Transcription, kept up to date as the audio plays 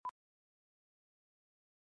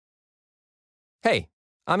Hey,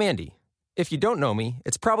 I'm Andy. If you don't know me,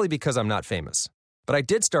 it's probably because I'm not famous. But I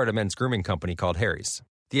did start a men's grooming company called Harry's.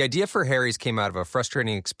 The idea for Harry's came out of a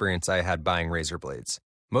frustrating experience I had buying razor blades.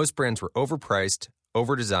 Most brands were overpriced,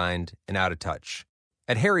 overdesigned, and out of touch.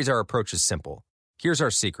 At Harry's, our approach is simple. Here's our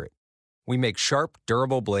secret. We make sharp,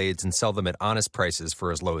 durable blades and sell them at honest prices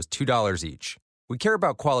for as low as $2 each. We care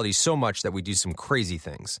about quality so much that we do some crazy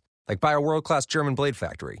things, like buy a world-class German blade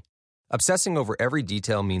factory. Obsessing over every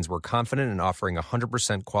detail means we're confident in offering a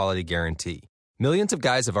 100% quality guarantee. Millions of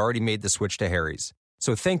guys have already made the switch to Harry's,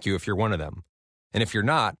 so thank you if you're one of them. And if you're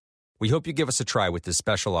not, we hope you give us a try with this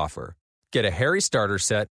special offer. Get a Harry starter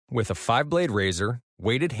set with a 5-blade razor,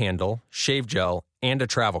 weighted handle, shave gel, and a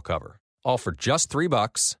travel cover. All for just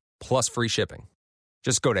 $3 plus free shipping.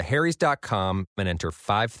 Just go to harrys.com and enter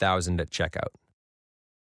 5000 at checkout.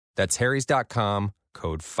 That's harrys.com,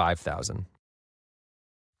 code 5000.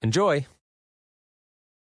 Enjoy!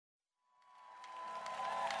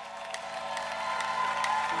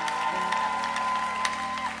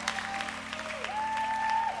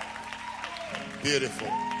 Beautiful.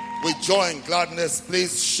 With joy and gladness,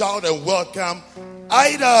 please shout and welcome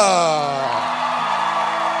Ida.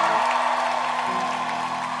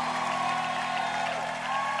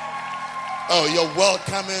 Oh, your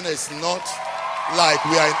welcoming is not like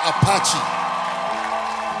we are in Apache.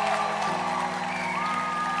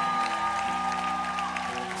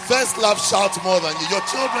 First love shouts more than you. Your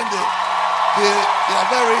children, they are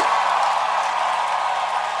very...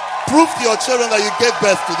 Prove to your children that you gave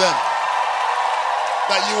birth to them.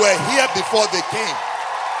 That you were here before they came.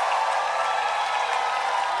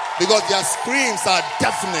 Because their screams are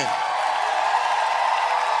deafening.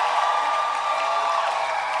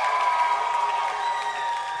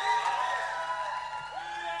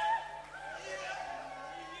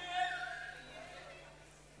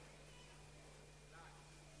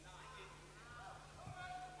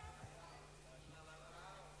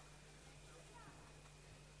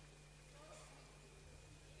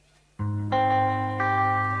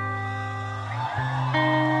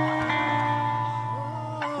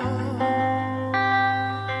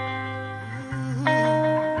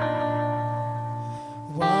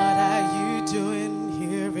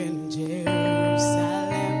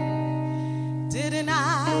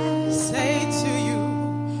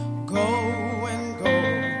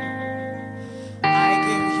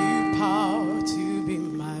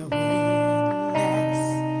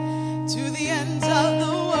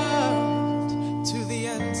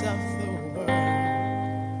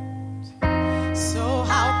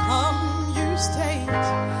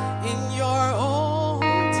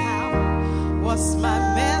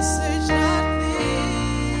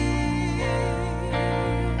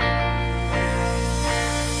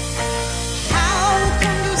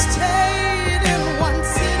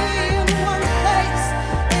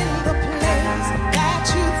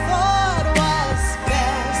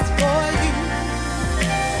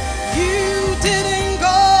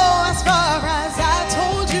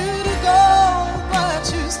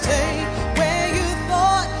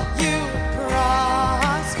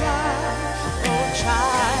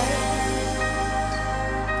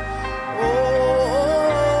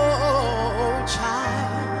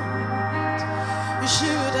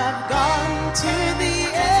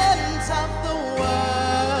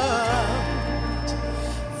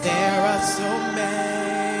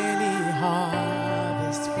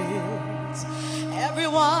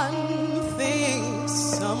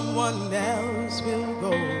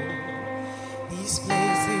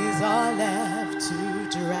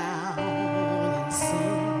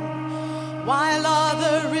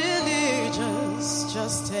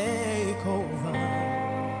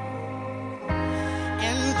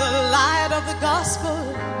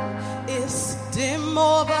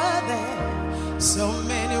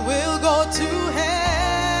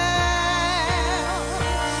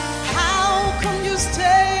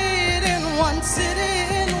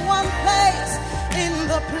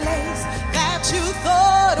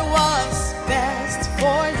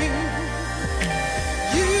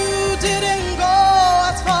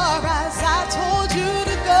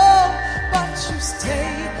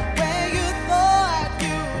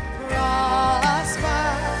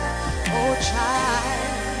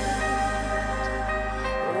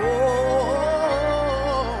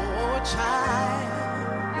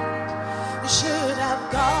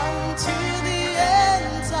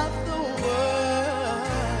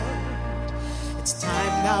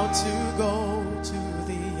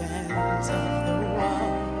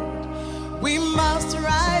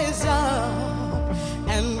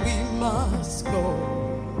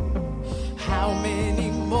 How many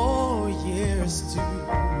more years do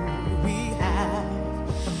we have?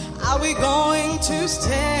 we going to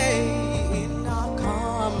stay in our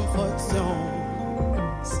comfort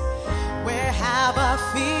zones? Where have our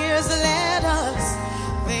fears led us?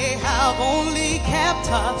 They have only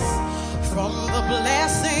kept us from the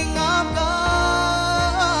blessing of God.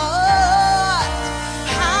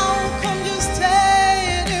 How come you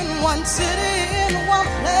stayed in one city, in one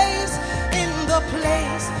place, in the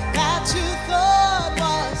place that you thought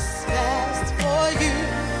was best for you?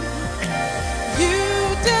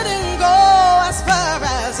 You didn't go as far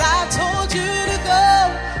as I told you to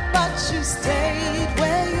go, but you stayed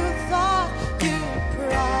where you thought you'd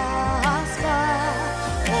prosper.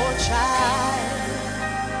 Oh, child.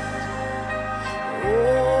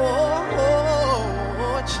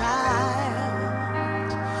 Oh, child.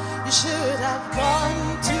 You should have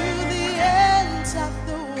gone to the ends of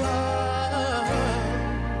the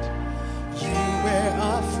world. You were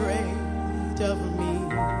afraid of me,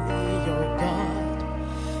 your God.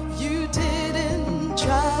 You didn't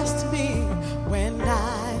trust me when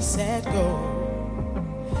I said go.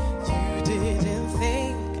 You didn't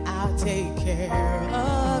think I'll take care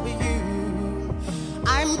of you.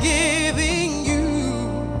 I'm giving you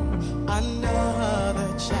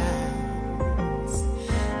another chance.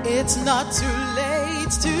 It's not too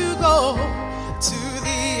late to go to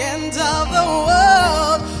the ends of the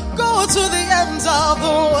world. Go to the ends of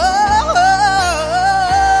the world.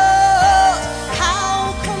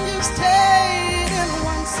 How come you stayed in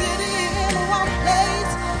one city, in one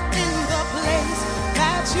place, in the place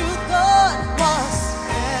that you thought was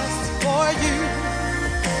best for you?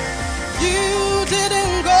 You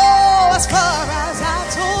didn't go as far as I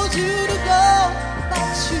told you to go,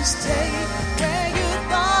 but you stayed where you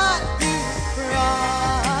thought you'd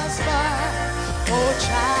prosper. Oh,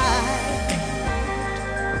 child.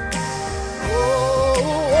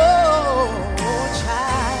 Oh,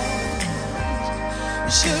 child.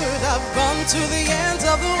 You should have gone to the ends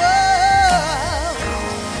of the world.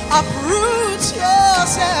 Uproot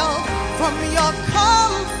yourself from your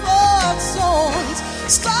comfort zones.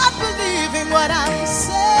 Start believing what I'm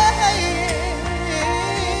saying.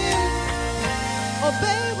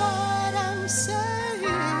 Obey what I'm saying.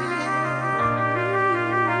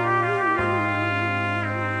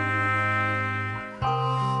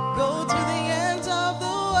 Go to the ends of the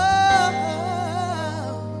world.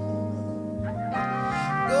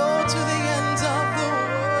 Go to the ends of the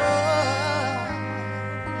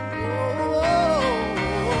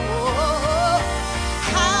world.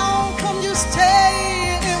 How come you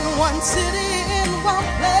stay in one city, in one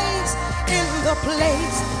place, in the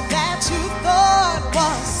place that you thought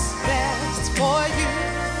was best for you?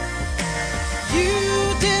 You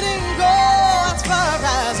didn't go as far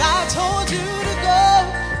as I told you to go,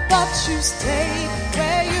 but you stayed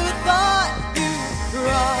where you thought you'd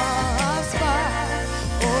prosper.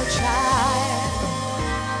 Oh, child.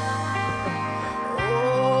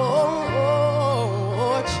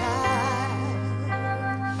 Oh, child.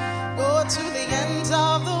 Go to the ends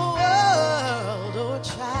of the world, oh,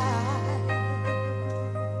 child.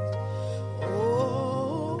 Oh,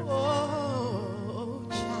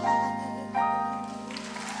 child.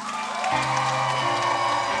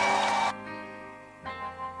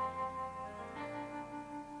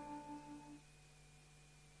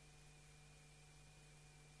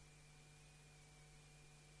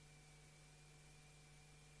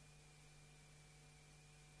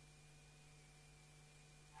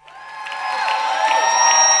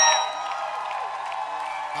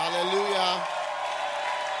 Hallelujah.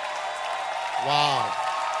 Wow.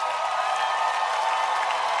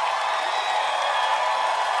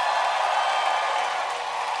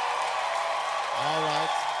 All right.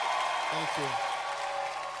 Thank you.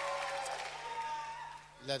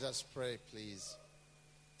 Let us pray, please.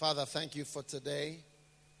 Father, thank you for today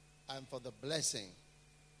and for the blessing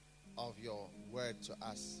of your word to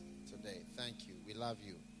us today. Thank you. We love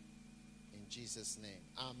you. In Jesus' name.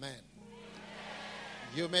 Amen.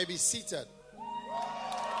 You may be seated.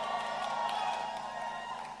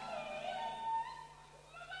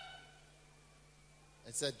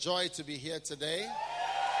 It's a joy to be here today.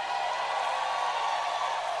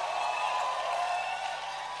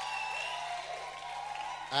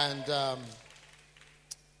 And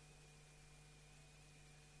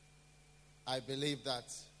I believe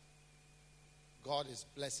that God is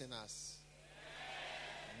blessing us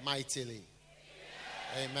mightily.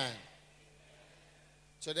 Amen.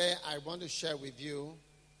 Today I want to share with you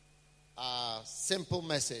a simple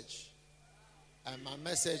message. And my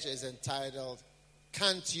message is entitled,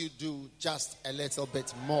 Can't You Do Just a Little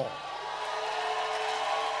Bit More?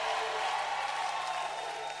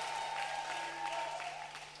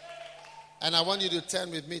 And I want you to turn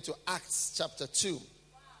with me to Acts chapter 2.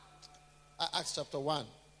 Acts chapter 1.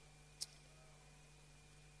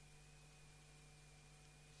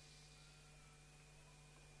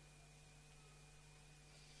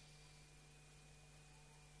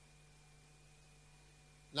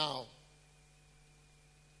 Now,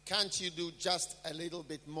 can't you do just a little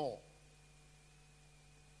bit more?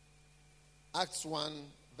 Acts 1,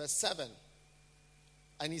 verse 7.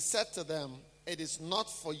 And he said to them, it is not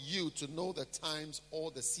for you to know the times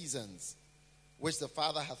or the seasons which the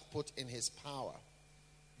Father hath put in his power.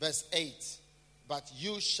 Verse 8. But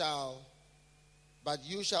you shall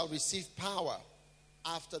receive power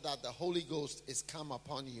after that the Holy Ghost is come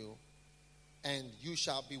upon you, and you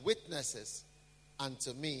shall be witnesses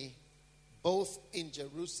unto me, both in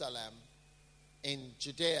Jerusalem, in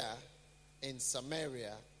Judea, in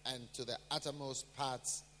Samaria, and to the uttermost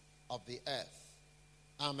parts of the earth.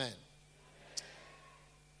 Amen.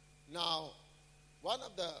 Now, one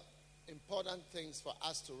of the important things for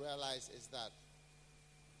us to realize is that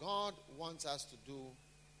God wants us to do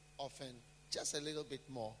often just a little bit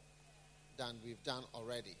more than we've done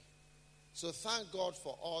already. So thank God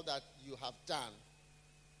for all that you have done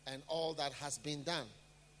and all that has been done.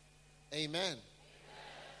 Amen.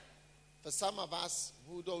 For some of us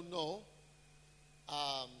who don't know,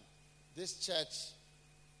 this church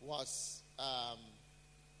was,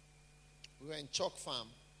 we were in Chalk Farm.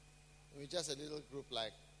 We were just a little group,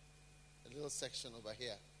 like a little section over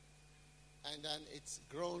here. And then it's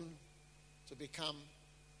grown to become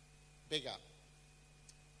bigger.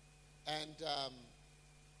 And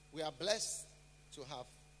we are blessed to have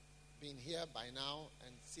been here by now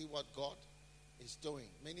and see what God is doing.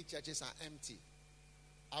 Many churches are empty.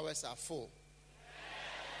 Ours are full.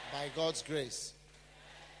 By God's grace.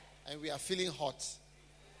 And we are feeling hot.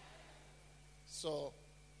 So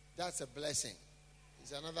that's a blessing.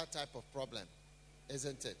 It's another type of problem,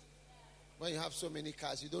 isn't it? When you have so many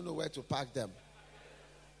cars, you don't know where to park them.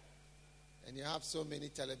 And you have so many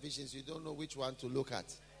televisions, you don't know which one to look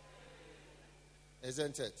at.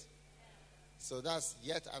 Isn't it? So that's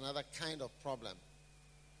yet another kind of problem.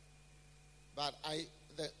 But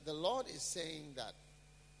the Lord is saying that,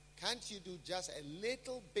 can't you do just a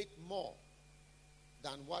little bit more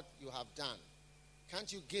than what you have done?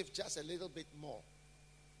 Can't you give just a little bit more?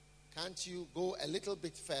 Can't you go a little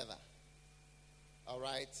bit further? All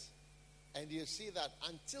right? And you see that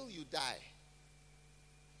until you die,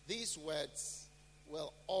 these words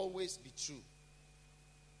will always be true.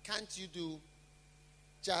 Can't you do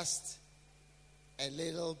just a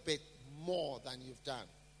little bit more than you've done?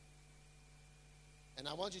 And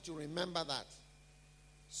I want you to remember that,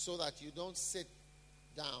 so that you don't sit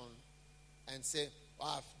down and say,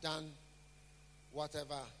 oh, I've done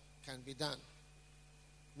whatever can be done.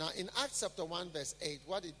 Now, in Acts chapter 1, verse 8,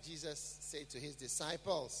 what did Jesus say to his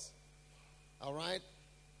disciples? All right?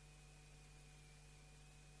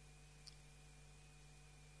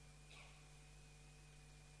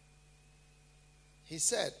 He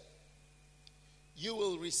said, you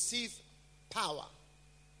will receive power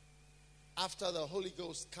after the Holy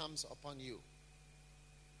Ghost comes upon you,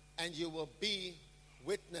 and you will be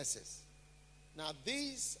witnesses. Now,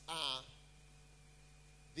 these are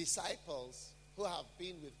disciples who have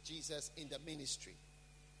been with Jesus in the ministry.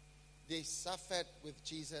 They suffered with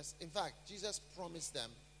Jesus. In fact, Jesus promised them,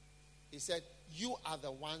 he said, you are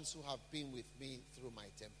the ones who have been with me through my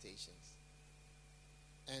temptations.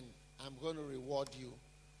 And I'm going to reward you.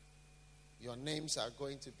 Your names are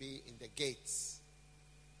going to be in the gates.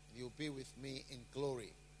 You'll be with me in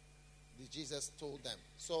glory. Jesus told them.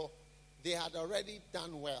 So they had already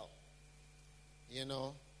done well,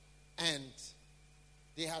 and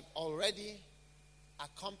they had already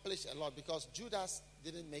accomplished a lot, because Judas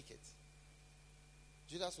didn't make it.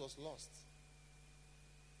 Judas was lost.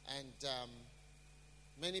 And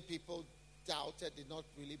many people doubted, did not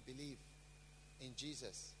really believe in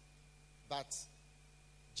Jesus. But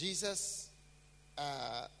Jesus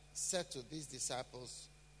said to these disciples,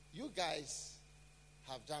 you guys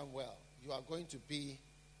have done well. You are going to be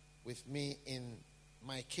with me in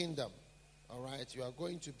my kingdom. All right? You are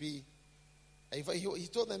going to be... He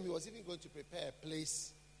told them he was even going to prepare a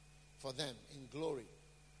place for them in glory.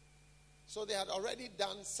 So they had already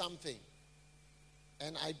done something.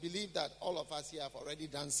 And I believe that all of us here have already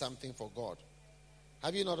done something for God.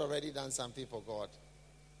 Have you not already done something for God?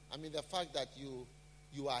 I mean, the fact that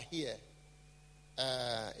you are here,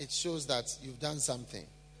 it shows that you've done something.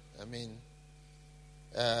 I mean,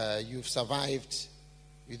 you've survived.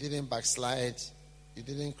 You didn't backslide. You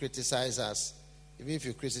didn't criticize us. Even if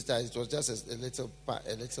you criticized, it was just a little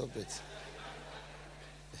bit.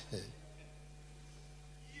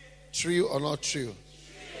 True or not true?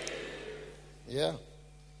 Yeah.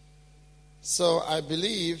 So I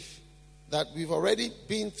believe that we've already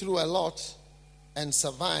been through a lot and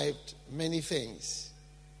survived many things.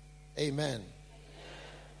 Amen.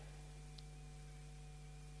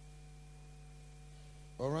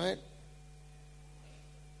 All right.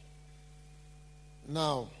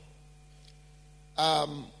 Now,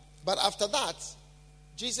 but after that,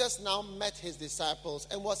 Jesus now met his disciples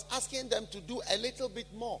and was asking them to do a little bit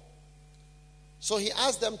more. So he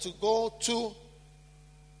asked them to go to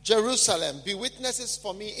Jerusalem, be witnesses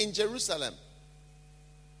for me in Jerusalem.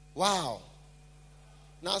 Wow.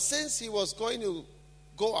 Now, since he was going to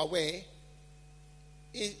go away,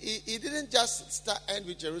 he didn't just end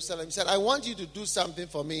with Jerusalem. He said, I want you to do something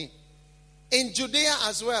for me in Judea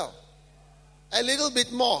as well. A little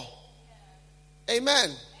bit more. Amen.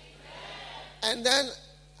 Amen. And then,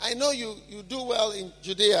 I know you do well in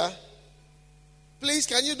Judea. Please,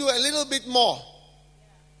 can you do a little bit more?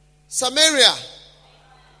 Samaria.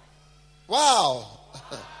 Wow.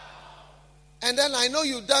 And then I know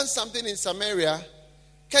you've done something in Samaria.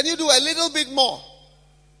 Can you do a little bit more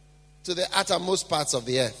to the uttermost parts of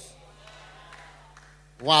the earth?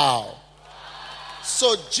 Wow.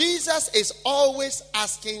 So Jesus is always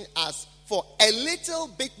asking us for a little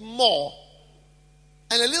bit more.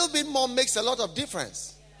 And a little bit more makes a lot of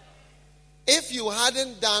difference. If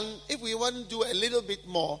we wouldn't do a little bit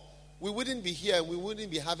more, we wouldn't be here. We wouldn't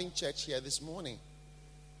be having church here this morning.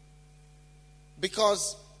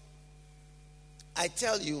 Because I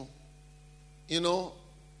tell you,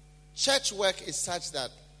 church work is such that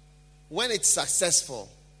when it's successful.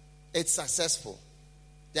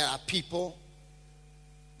 There are people,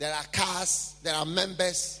 there are cars, there are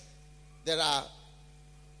members, there are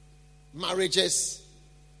marriages,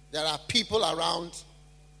 there are people around.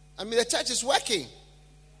 I mean, the church is working.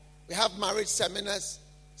 We have marriage seminars,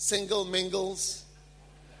 single mingles.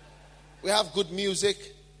 We have good music.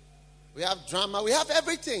 We have drama. We have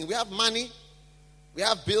everything. We have money. We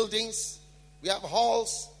have buildings. We have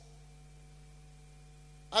halls.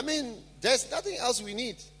 I mean, there's nothing else we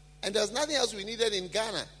need. And there's nothing else we needed in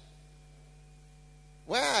Ghana.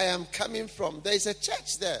 Where I am coming from, there is a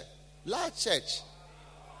church there. Large church.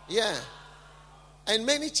 Yeah. And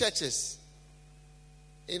many churches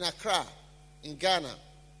in Accra, in Ghana,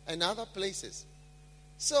 and other places.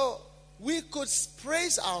 So we could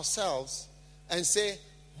praise ourselves and say,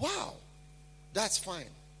 wow, that's fine.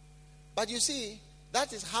 But you see,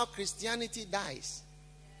 that is how Christianity dies.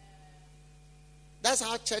 That's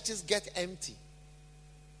how churches get empty.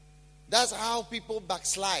 That's how people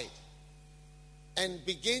backslide and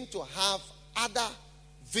begin to have other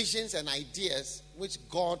visions and ideas which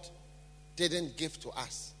God didn't give to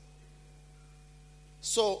us.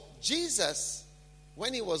 So Jesus,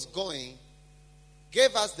 when he was going,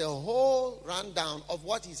 gave us the whole rundown of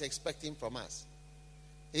what he's expecting from us.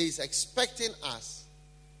 He's expecting us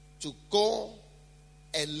to go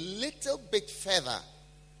a little bit further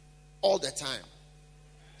all the time.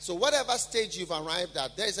 So whatever stage you've arrived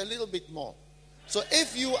at, there's a little bit more. So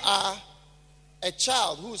if you are a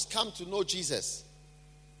child who's come to know Jesus,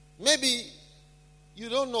 maybe you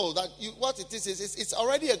don't know that what it is it's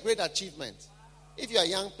already a great achievement. If you're a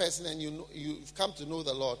young person and you've come to know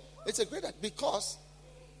the Lord, it's a great, because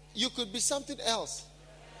you could be something else.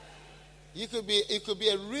 It could be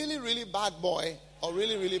a really, really bad boy or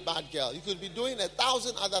really, really bad girl. You could be doing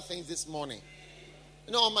 1,000 other things this morning.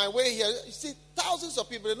 On my way here, you see, thousands of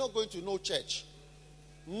people are not going to no church.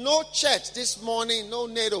 No church this morning, no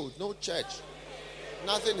NATO, no church.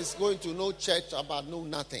 Nothing is going to no church about no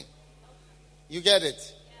nothing. You get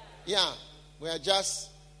it? Yeah. We are just,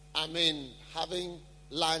 having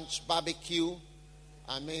lunch, barbecue,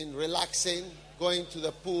 relaxing, going to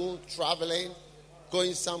the pool, traveling,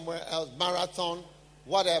 going somewhere else, marathon,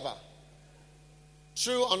 whatever.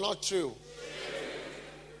 True or not true?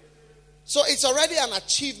 So it's already an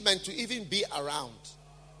achievement to even be around.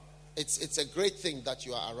 It's a great thing that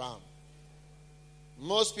you are around.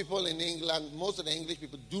 Most people in England, most of the English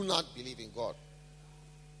people do not believe in God.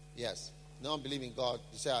 Yes, they don't believe in God.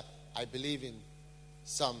 You say, I believe in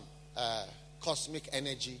some cosmic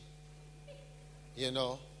energy.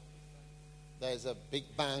 There's a big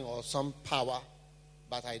bang or some power,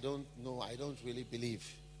 but I don't know. I don't really believe.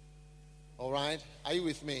 All right? Are you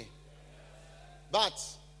with me? But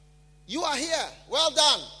you are here. Well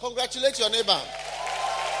done. Congratulate your neighbor.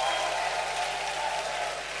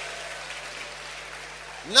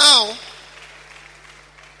 Now,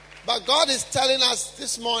 but God is telling us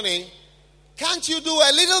this morning, can't you do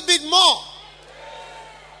a little bit more?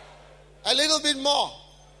 A little bit more.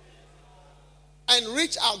 and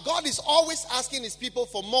reach out. God is always asking his people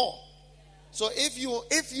for more. So if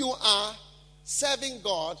you are serving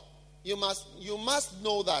God, you must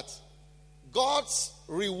know that God's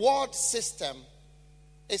reward system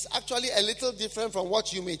is actually a little different from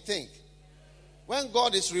what you may think. When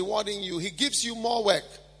God is rewarding you, he gives you more work.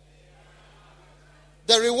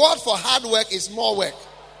 The reward for hard work is more work.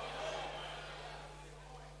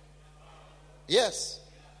 Yes.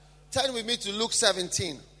 Turn with me to Luke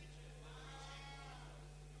 17.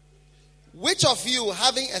 Which of you,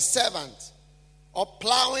 having a servant, or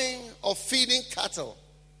plowing or feeding cattle,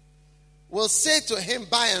 will say to him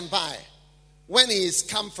by and by, when he is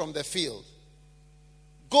come from the field,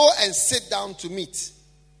 go and sit down to meat?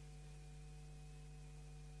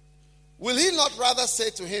 Will he not rather say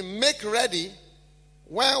to him, make ready,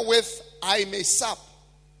 wherewith I may sup,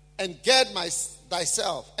 and gird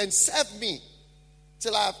thyself, and serve me,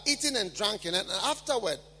 till I have eaten and drunken, and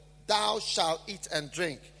afterward thou shalt eat and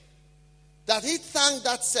drink? That he thanked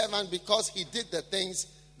that servant because he did the things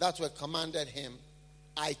that were commanded him,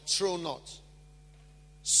 I trow not.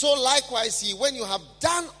 So likewise ye, when you have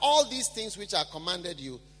done all these things which are commanded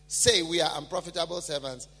you, say, we are unprofitable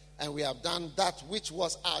servants, and we have done that which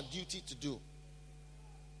was our duty to do.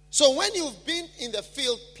 So when you've been in the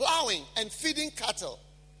field plowing and feeding cattle,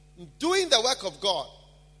 doing the work of God,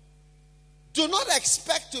 do not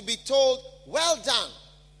expect to be told, well done.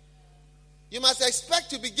 You must expect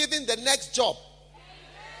to be given the next job.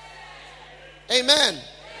 Amen.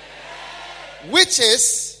 Which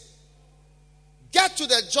is, get to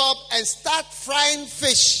the job and start frying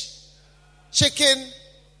fish, chicken,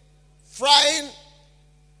 frying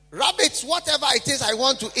rabbits, whatever it is I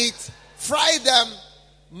want to eat. Fry them,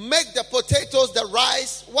 make the potatoes, the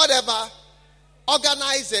rice, whatever.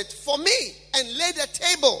 Organize it for me and lay the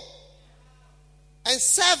table and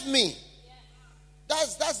serve me.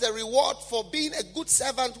 That's the reward for being a good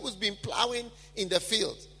servant who's been plowing in the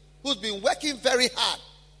field, who's been working very hard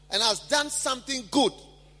and has done something good.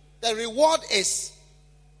 The reward is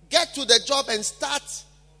get to the job and start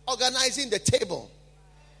organizing the table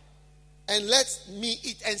and let me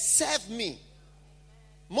eat and serve me.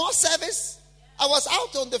 More service. I was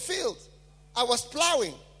out on the field. I was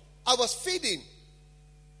plowing. I was feeding.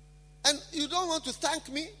 And you don't want to thank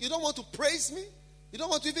me? You don't want to praise me? You don't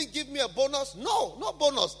want to even give me a bonus? No, no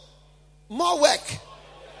bonus. More work.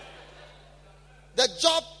 The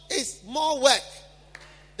job is more work.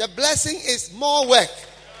 The blessing is more work.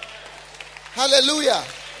 Hallelujah.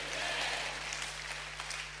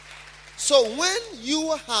 So when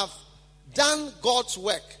you have done God's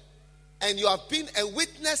work and you have been a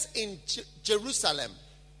witness in Jerusalem,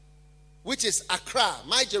 which is Accra.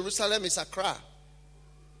 My Jerusalem is Accra.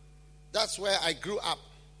 That's where I grew up.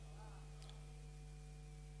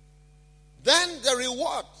 Then the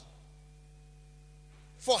reward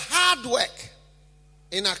for hard work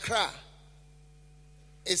in Accra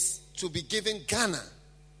is to be given Ghana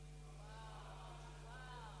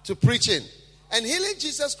to preach in. And Healing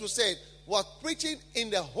Jesus Crusade was preaching in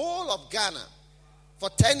the whole of Ghana for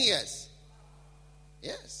 10 years.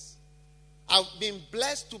 Yes. I've been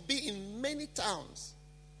blessed to be in many towns.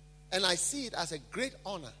 And I see it as a great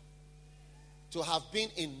honor to have been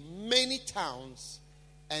in many towns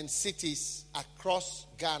and cities across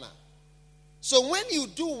Ghana. So when you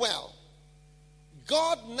do well,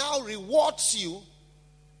 God now rewards you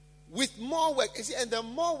with more work. You see, and the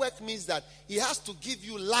more work means that he has to give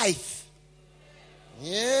you life.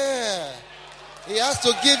 Yeah. He has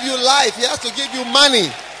to give you life. He has to give you money.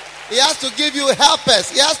 He has to give you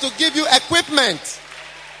helpers. He has to give you equipment.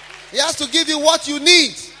 He has to give you what you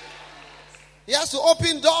need. He has to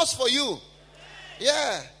open doors for you.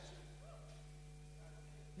 Yeah.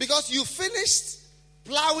 Because you finished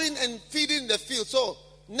plowing and feeding the field. So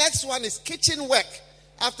next one is kitchen work.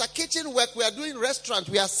 After kitchen work, we are doing restaurant.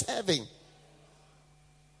 We are serving.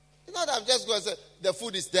 You know that I'm just going to say, the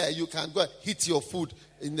food is there. You can go and heat your food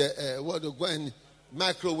in the, go and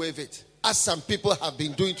microwave it. As some people have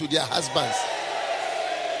been doing to their husbands.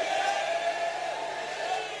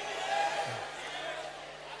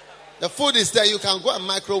 The food is there. You can go and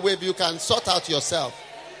microwave. You can sort out yourself.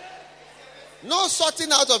 No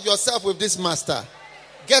sorting out of yourself with this master.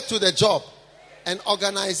 Get to the job and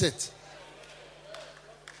organize it.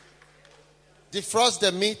 Defrost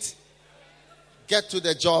the meat. Get to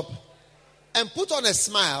the job. And put on a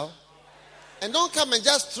smile. And don't come and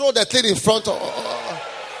just throw the thing in front of...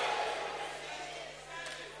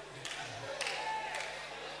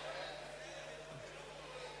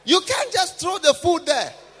 You can't just throw the food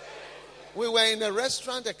there. We were in a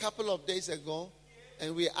restaurant a couple of days ago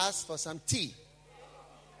and we asked for some tea.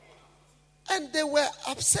 And they were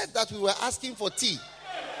upset that we were asking for tea.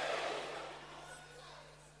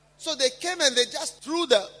 So they came and they just threw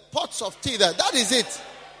the pots of tea there. That is it.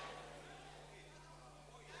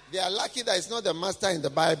 They are lucky that it's not the master in the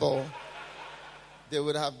Bible. They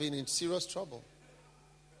would have been in serious trouble.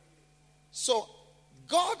 So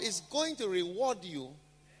God is going to reward you.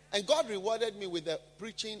 And God rewarded me with the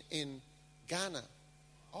preaching in Ghana,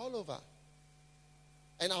 all over.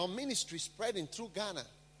 And our ministry spreading through Ghana.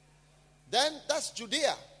 Then that's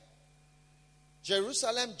Judea.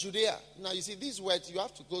 Jerusalem, Judea. Now you see these words, you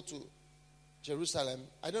have to go to Jerusalem.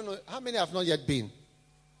 I don't know, how many have not yet been?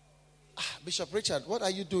 Bishop Richard, what are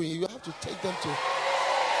you doing? You have to take them to...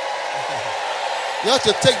 You have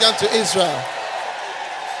to take them to Israel.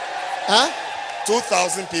 Huh?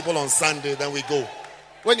 2,000 people on Sunday, then we go.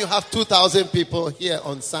 When you have 2,000 people here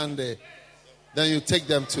on Sunday, then you take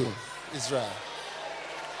them to Israel.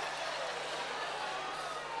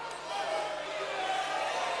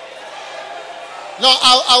 No,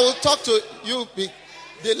 I will talk to you.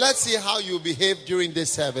 Let's see how you behave during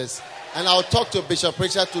this service. And I'll talk to Bishop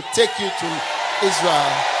Richard to take you to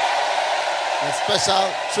Israel. A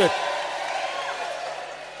special trip.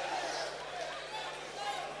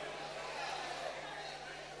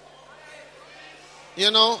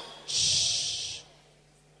 You know,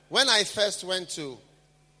 when I first went to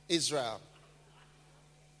Israel,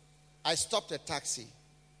 I stopped a taxi.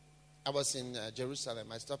 I was in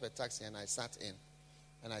Jerusalem. I stopped a taxi and I sat in.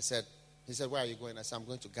 And I said, he said, where are you going? I said, I'm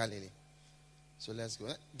going to Galilee. So let's go.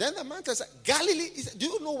 Then the man said, Galilee? He said, do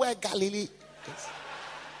you know where Galilee is?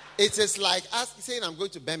 It is like saying I'm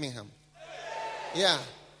going to Birmingham. Yeah.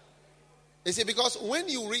 You see, because when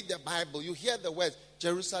you read the Bible, you hear the words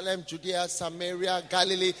Jerusalem, Judea, Samaria,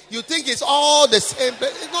 Galilee. You think it's all the same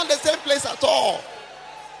place. It's not the same place at all.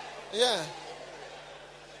 Yeah.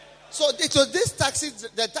 So it was this taxi,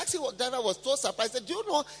 the taxi driver was so surprised. He said, do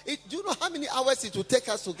you know how many hours it will take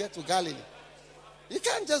us to get to Galilee? You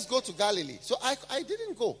can't just go to Galilee. So I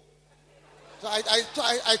didn't go. So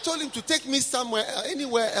I told him to take me somewhere,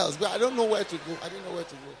 anywhere else, but I don't know where to go. I didn't know where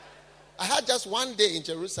to go. I had just one day in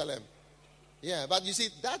Jerusalem. Yeah, but you see,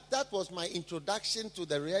 that was my introduction to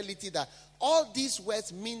the reality that all these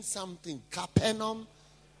words mean something. Capernaum,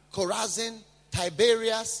 Chorazin,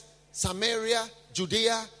 Tiberias, Samaria,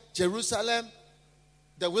 Judea, Jerusalem,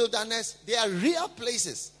 the wilderness. They are real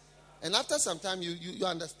places. And after some time, you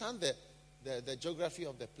understand the geography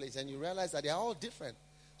of the place and you realize that they are all different.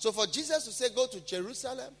 So for Jesus to say, go to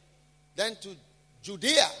Jerusalem, then to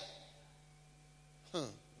Judea,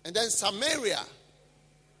 and then Samaria,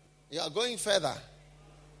 you are going further.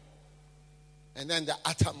 And then the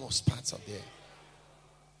uttermost parts of the earth.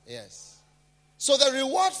 Yes. So the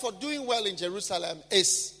reward for doing well in Jerusalem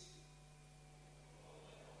is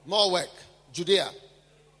more work. Judea.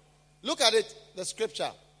 Look at it, the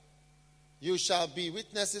scripture. You shall be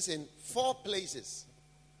witnesses in 4 places.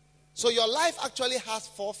 So your life actually has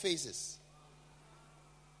 4 phases.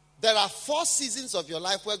 There are 4 seasons of your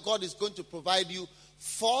life where God is going to provide you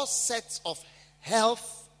 4 sets of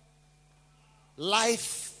health,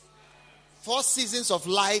 life, 4 seasons of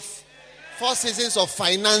life, 4 seasons of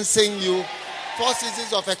financing you, 4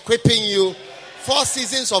 seasons of equipping you, 4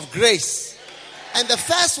 seasons of grace. And the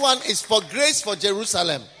first one is for grace for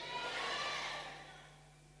Jerusalem.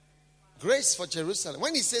 Grace for Jerusalem.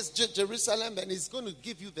 When he says Jerusalem, then he's going to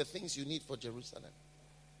give you the things you need for Jerusalem.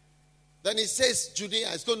 Then he says Judea,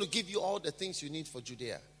 it's going to give you all the things you need for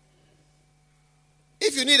Judea.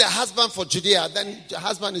 If you need a husband for Judea, then the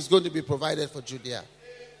husband is going to be provided for Judea.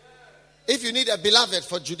 If you need a beloved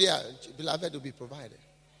for Judea, beloved will be provided.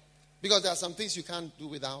 Because there are some things you can't do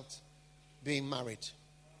without being married.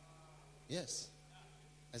 Yes.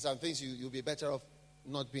 And some things you'll be better off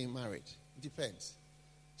not being married. It depends.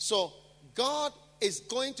 So God is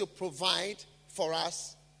going to provide for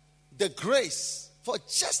us the grace for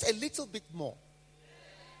just a little bit more.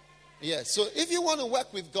 Yes. So if you want to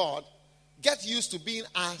work with God, get used to being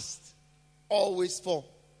asked always for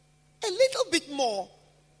a little bit more.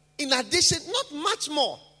 In addition, not much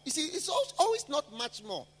more. You see, it's always not much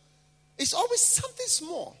more. It's always something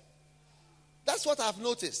small. That's what I've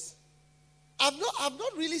noticed. I've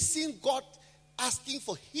not really seen God asking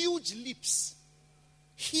for huge leaps,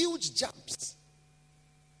 huge jumps.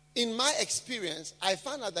 In my experience, I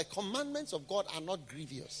found that the commandments of God are not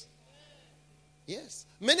grievous. Yes.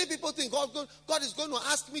 Many people think God is going to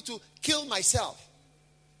ask me to kill myself.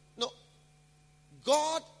 No.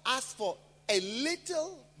 God asked for a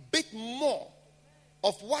little bit more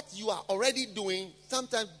of what you are already doing,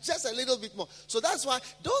 sometimes just a little bit more. So that's why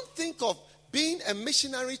don't think of being a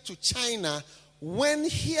missionary to China when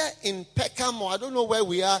here in Peckham, or I don't know where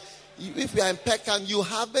we are, if you are in Peckham, you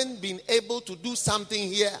haven't been able to do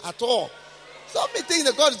something here at all. Some may think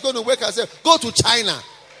that God is going to wake up and say, go to China.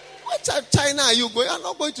 What type of China are you going? I'm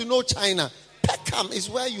not going to know China. Peckham is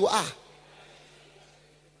where you are.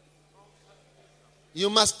 You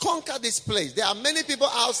must conquer this place. There are many people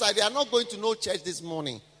outside. They are not going to know church this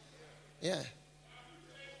morning. Yeah.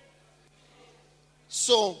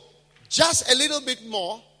 So, just a little bit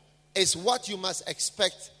more is what you must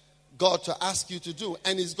expect God to ask you to do.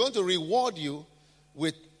 And He's going to reward you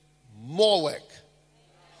with more work.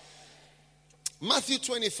 Matthew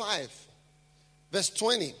 25, verse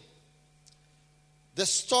 20.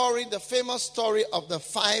 The famous story of the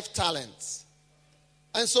 5 talents.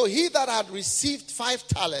 And so he that had received 5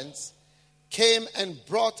 talents came and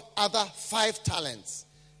brought other 5 talents,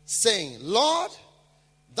 saying, Lord,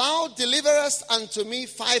 thou deliverest unto me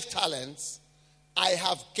 5 talents. I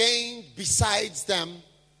have gained besides them.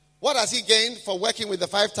 What has he gained for working with the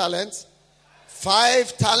 5 talents?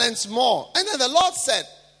 5 talents more. And then the Lord said,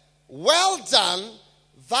 well done,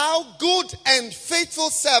 thou good and faithful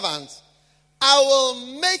servant. I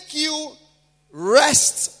will make you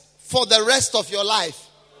rest for the rest of your life.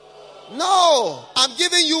 No, I'm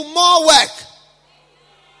giving you more work.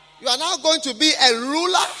 You are now going to be a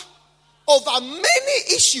ruler over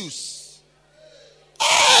many issues.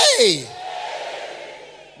 Hey!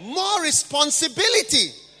 More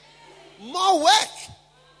responsibility. More work.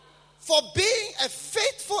 For being a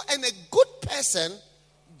faithful and a good person,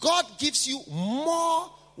 God gives you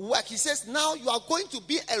more work. He says, now you are going to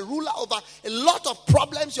be a ruler over a lot of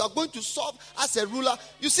problems you are going to solve as a ruler.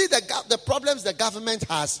 You see the problems the government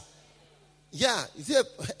has. Yeah, you see,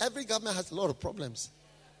 every government has a lot of problems.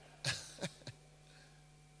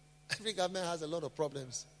 Every government has a lot of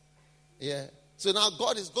problems. Yeah. So now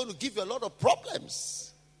God is going to give you a lot of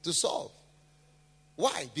problems to solve.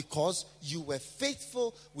 Why? Because you were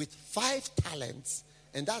faithful with 5 talents.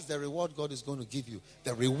 And that's the reward God is going to give you.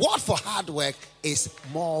 The reward for hard work is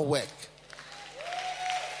more work.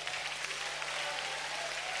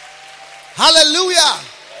 Hallelujah.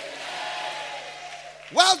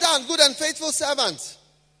 Well done, good and faithful servant.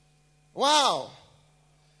 Wow.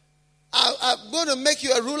 I'm going to make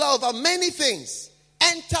you a ruler over many things.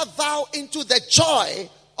 Enter thou into the joy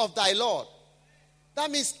of thy Lord.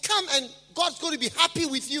 That means come and God's going to be happy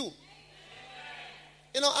with you.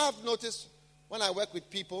 You know, I've noticed when I work with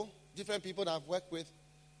people, different people that I've worked with,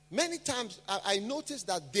 many times I noticed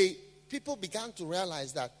that people began to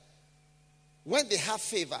realize that when they have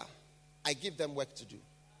favor, I give them work to do.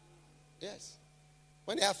 Yes.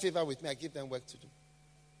 When they have favor with me, I give them work to do.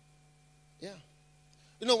 Yeah.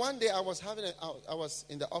 You know, one day I was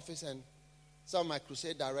in the office and some of my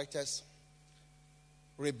crusade directors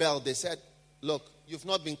rebelled. They said, look, you've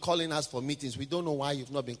not been calling us for meetings. We don't know why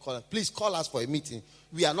you've not been calling. Please call us for a meeting.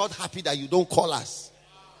 We are not happy that you don't call us.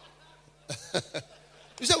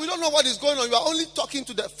 You said, we don't know what is going on. You are only talking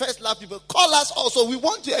to the first lab people. Call us also. We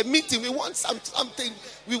want a meeting. We want something.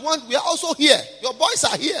 We are also here. Your boys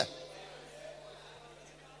are here.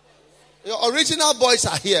 Your original boys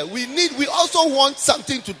are here. We also want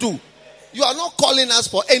something to do. You are not calling us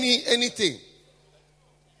for anything.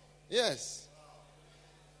 Yes.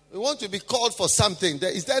 We want to be called for something.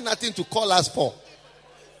 Is there nothing to call us for?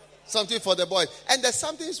 Something for the boys. And there's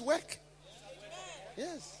something is work.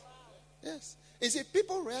 Yes. Yes. You see,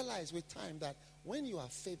 people realize with time that when you are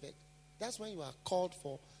favored, that's when you are called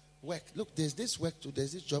for work. Look, there's this work to,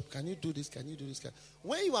 there's this job. Can you do this? Can you do this?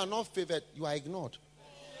 When you are not favored, you are ignored.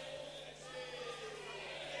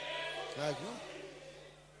 You are ignored.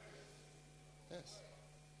 Yes.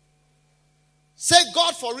 Say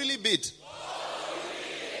God for really bid.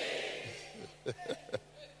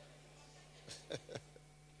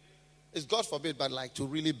 It's God forbid, but like to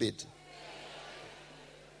really bid.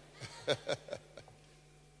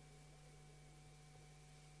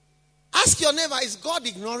 Ask your neighbor, is God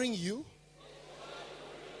ignoring you?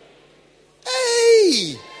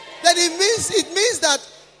 Hey! Then it means that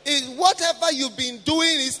whatever you've been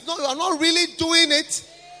doing, you are not really doing it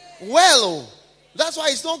well. That's why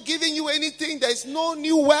it's not giving you anything. There's no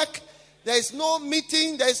new work. There's no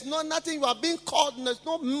meeting. There's nothing. You are being called. And there's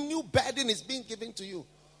no new burden is being given to you.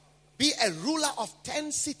 Be a ruler of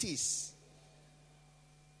 10 cities.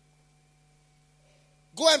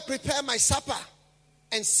 Go and prepare my supper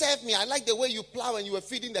and serve me. I like the way you plow and you were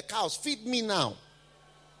feeding the cows. Feed me now.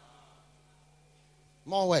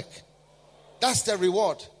 More work. That's the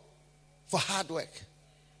reward for hard work.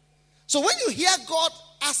 So when you hear God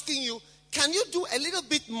asking you, can you do a little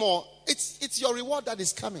bit more? It's your reward that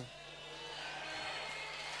is coming.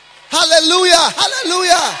 Hallelujah!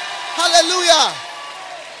 Hallelujah! Hallelujah!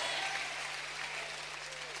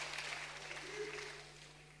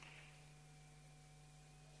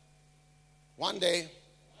 One day,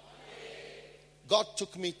 God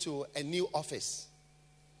took me to a new office.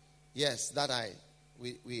 Yes, that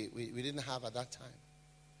we didn't have at that time.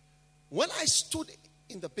 When I stood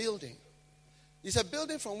in the building, it's a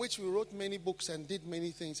building from which we wrote many books and did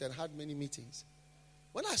many things and had many meetings.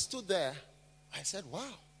 When I stood there, I said,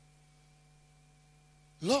 wow,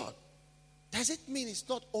 Lord, does it mean it's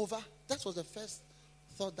not over? That was the first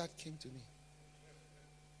thought that came to me.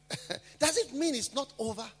 Does it mean it's not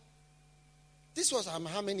over? This was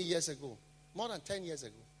how many years ago? More than 10 years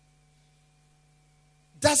ago.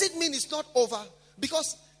 Does it mean it's not over?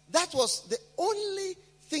 Because that was the only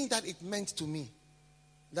thing that it meant to me.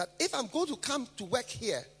 That if I'm going to come to work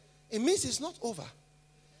here, it means it's not over.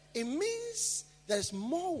 It means there's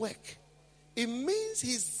more work. It means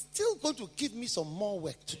he's still going to give me some more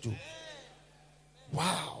work to do.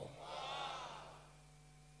 Wow.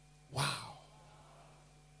 Wow.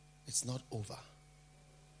 It's not over.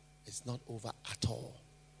 It's not over at all.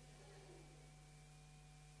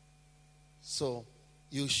 So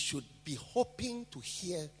you should be hoping to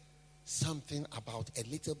hear something about a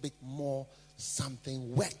little bit more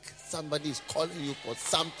something work. Somebody is calling you for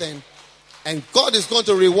something, and God is going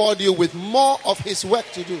to reward you with more of his work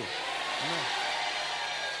to do.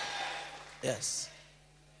 Yes.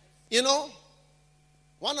 You know,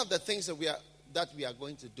 one of the things that we are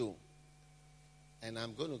going to do, and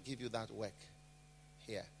I'm going to give you that work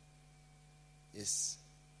here, is,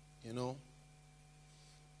 you know,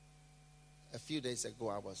 a few days ago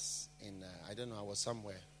I was in, I was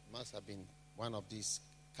somewhere. Must have been one of these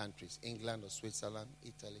countries, England or Switzerland,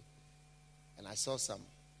 Italy. And I saw some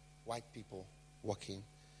white people walking.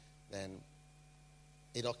 Then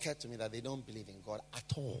it occurred to me that they don't believe in God at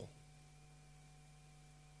all.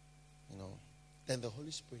 You know. Then the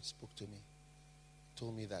Holy Spirit spoke to me,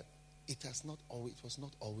 told me that it was not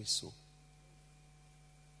always so.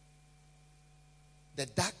 The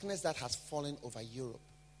darkness that has fallen over Europe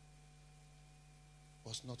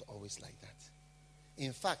was not always like that.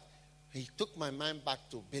 In fact, he took my mind back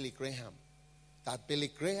to Billy Graham. That Billy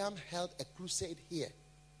Graham held a crusade here.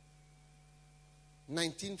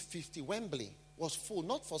 1950, Wembley was full,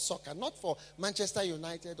 not for soccer, not for Manchester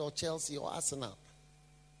United or Chelsea or Arsenal.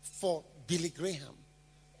 For Billy Graham.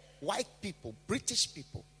 White people, British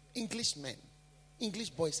people, English men,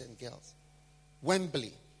 English boys and girls.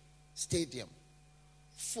 Wembley Stadium,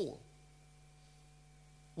 full.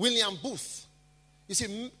 William Booth. You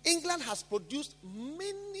see, England has produced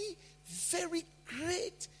many very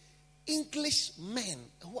great English men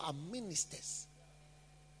who are ministers.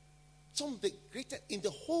 Some of the greatest in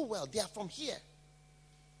the whole world, they are from here.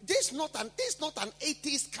 This is not an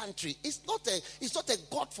atheist country. It's not a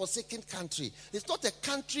God-forsaken country. It's not a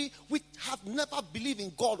country which have never believed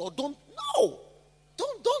in God or don't know.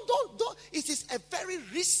 Don't. It is a very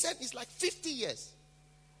recent, it's like 50 years.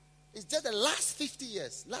 It's just the last 50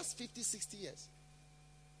 years. Last 50, 60 years.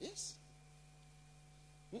 Yes.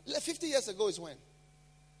 50 years ago is when?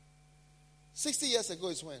 60 years ago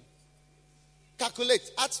is when?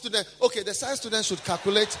 Calculate. Art student. Okay, the science student should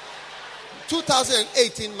calculate.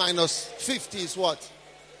 2018 minus 50 is what?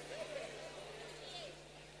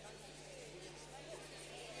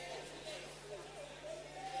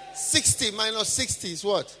 $60 minus 60 is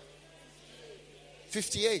what?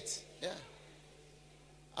 58. Yeah.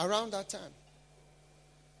 Around that time.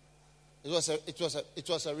 It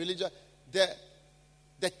was a religion. The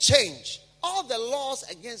change, all the laws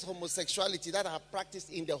against homosexuality that are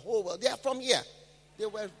practiced in the whole world, they are from here. They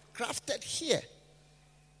were crafted here.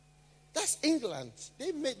 That's England.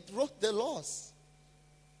 They wrote the laws.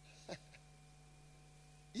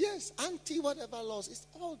 Yes, anti-whatever laws.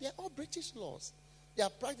 They're all British laws. They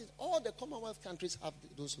are practiced. All the Commonwealth countries have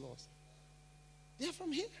those laws. They are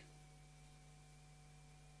from here.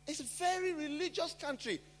 It's a very religious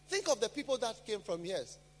country. Think of the people that came from here.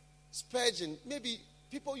 Spurgeon, maybe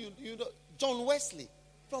people you know, John Wesley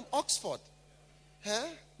from Oxford.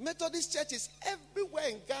 Methodist churches everywhere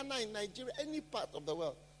in Ghana, in Nigeria, any part of the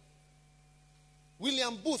world.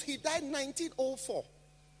 William Booth, he died in 1904.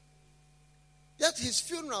 Yet his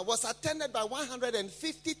funeral was attended by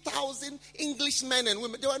 150,000 English men and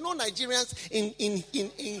women. There were no Nigerians in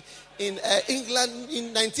England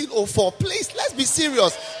in 1904. Please, let's be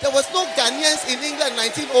serious. There was no Ghanaians in England in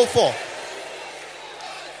 1904.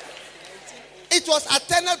 It was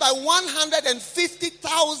attended by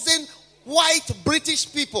 150,000 white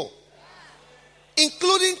British people,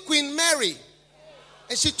 including Queen Mary.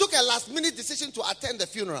 And she took a last-minute decision to attend the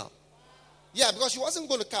funeral. Yeah, because she wasn't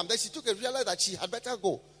going to come. Then she realized that she had better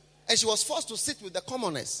go. And she was forced to sit with the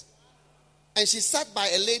commoners. And she sat by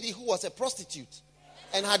a lady who was a prostitute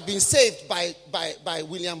and had been saved by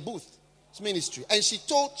William Booth. ministry. And she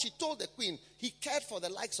told the queen, he cared for the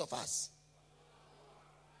likes of us.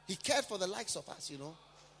 He cared for the likes of us,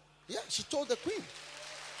 Yeah, she told the queen.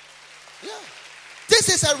 Yeah. This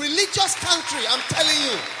is a religious country, I'm telling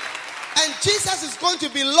you. And Jesus is going to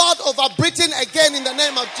be Lord over Britain again in the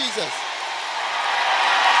name of Jesus.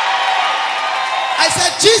 I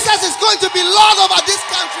said, Jesus is going to be Lord over this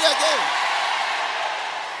country again.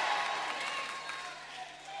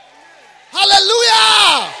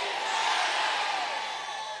 Hallelujah!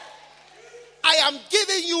 I am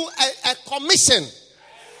giving you a commission.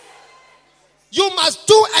 You must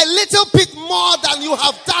do a little bit more than you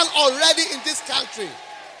have done already in this country.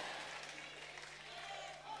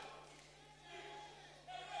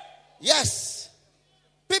 Yes.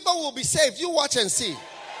 People will be saved. You watch and see.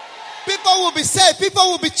 People will be saved. People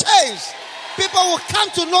will be changed. People will come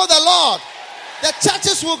to know the Lord. The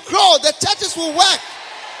churches will grow. The churches will work.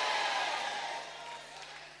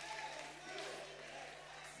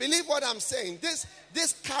 Believe what I'm saying.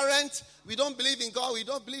 This current, we don't believe in God. We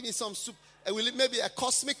don't believe in some maybe a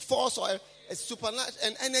cosmic force or a supernatural,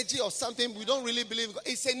 an energy or something. We don't really believe in God.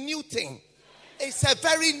 It's a new thing. It's a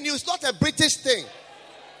very new. It's not a British thing.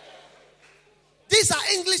 These are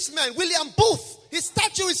Englishmen. William Booth, his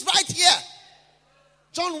statue is right here.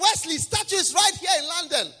 John Wesley's statue is right here in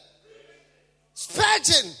London.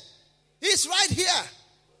 Spurgeon, he's right here.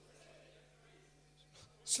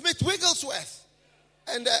 Smith Wigglesworth.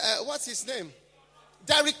 And what's his name?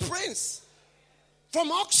 Derek Prince.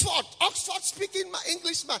 From Oxford. Oxford speaking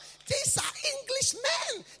Englishman. These are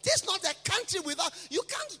Englishmen. This is not a country without. You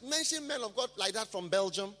can't mention men of God like that from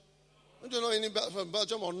Belgium. You don't know any from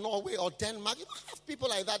Belgium or Norway or Denmark. You don't have people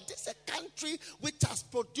like that. This is a country which has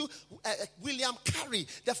produced William Carey,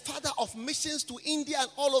 the father of missions to India and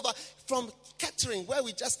all over, from Kettering, where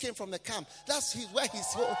we just came from the camp. That's where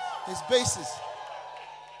his base is.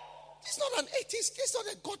 It's not an atheist. It's not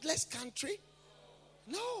a godless country.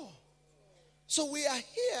 No. So we are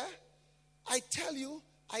here. I tell you,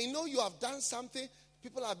 I know you have done something.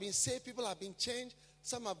 People have been saved. People have been changed.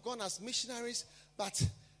 Some have gone as missionaries. But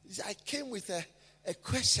I came with a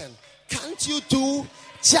question. Can't you do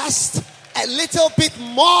just a little bit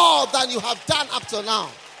more than you have done up to now?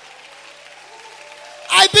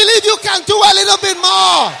 I believe you can do a little bit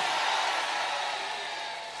more.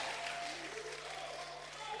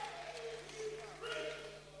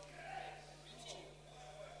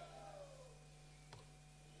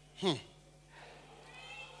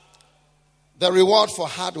 The reward for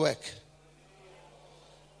hard work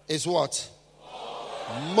is what?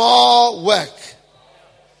 More work.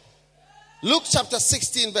 Luke chapter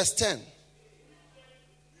 16 verse 10.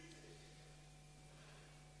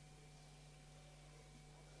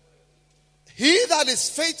 He that is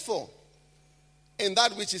faithful in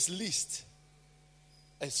that which is least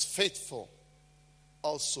is faithful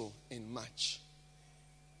also in much.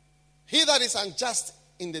 He that is unjust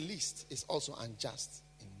in the least is also unjust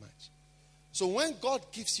in much. So when God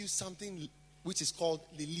gives you something which is called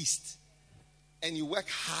the least, and you work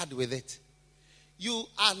hard with it, you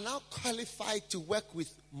are now qualified to work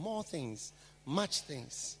with more things, much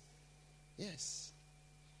things. Yes.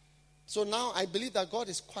 So now I believe that God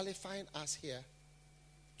is qualifying us here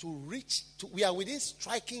to reach, we are within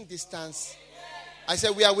striking distance. I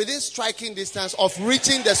said we are within striking distance of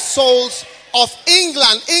reaching the souls of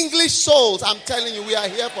England, English souls. I'm telling you, we are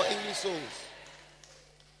here for English souls.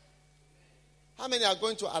 How many are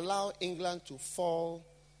going to allow England to fall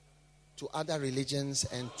to other religions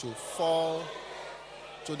and to fall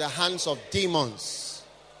to the hands of demons?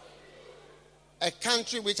 A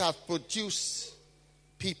country which has produced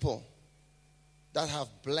people that have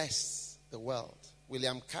blessed the world.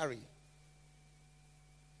 William Carey.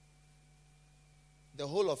 The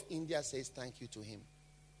whole of India says thank you to him.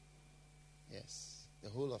 Yes. The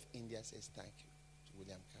whole of India says thank you to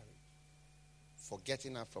William Carey for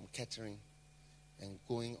getting up from Kettering and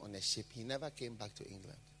going on a ship. He never came back to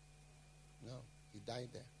England. No, he died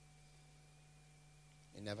there.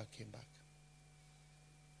 He never came back.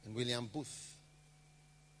 And William Booth,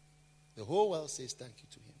 the whole world says thank you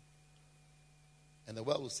to him. And the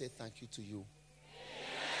world will say thank you to you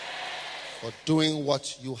for doing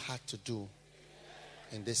what you had to do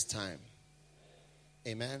in this time.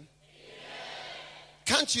 Amen?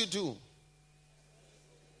 Can't you do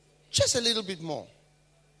just a little bit more?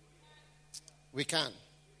 We can.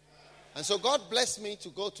 And so God blessed me to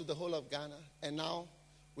go to the whole of Ghana. And now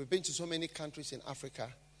we've been to so many countries in Africa.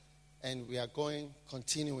 And we are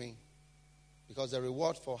continuing. Because the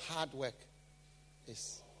reward for hard work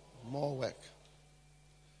is more work.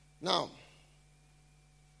 Now,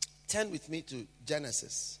 turn with me to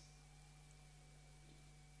Genesis.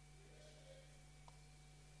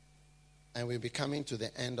 And we'll be coming to the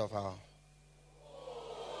end of our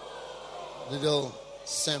little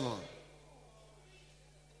sermon.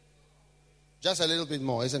 Just a little bit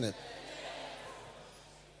more, isn't it?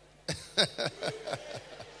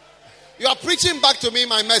 You are preaching back to me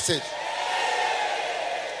my message.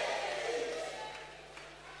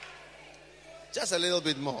 Just a little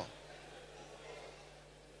bit more.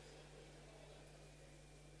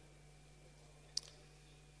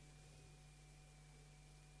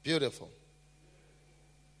 Beautiful.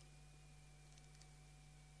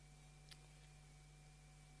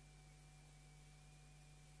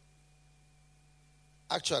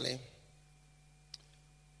 Actually,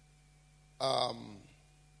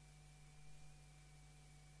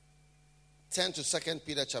 turn to 2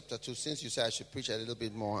 Peter chapter 2. Since you said I should preach a little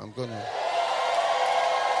bit more, I'm going to.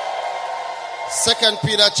 2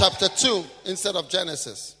 Peter chapter 2 instead of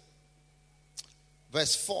Genesis.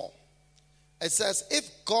 Verse 4. It says,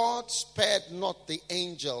 if God spared not the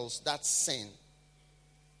angels that sinned,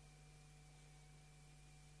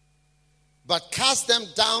 but cast them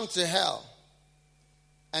down to hell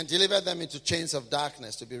and delivered them into chains of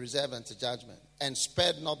darkness to be reserved unto judgment, and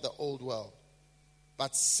spared not the old world,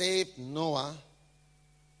 but saved Noah,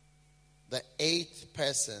 the eighth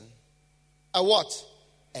person, a what?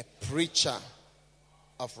 A preacher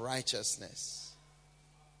of righteousness,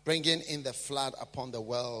 bringing in the flood upon the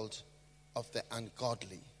world of the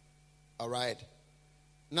ungodly. All right.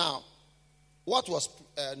 Now, what was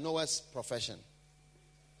Noah's profession?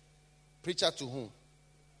 Preacher to whom?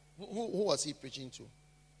 Who was he preaching to?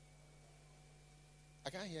 I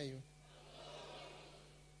can't hear you.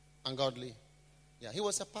 Ungodly. Yeah, he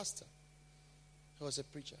was a pastor. He was a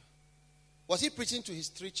preacher. Was he preaching to his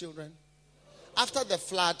 3 children? After the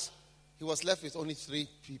flood, he was left with only 3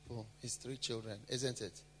 people, his 3 children, isn't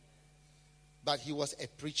it? But he was a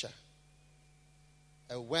preacher.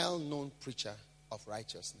 A well-known preacher of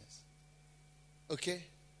righteousness. Okay?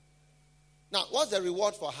 Now, what's the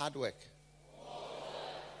reward for hard work?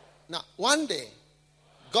 Now, one day,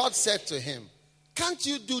 God said to him, can't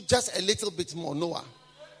you do just a little bit more, Noah?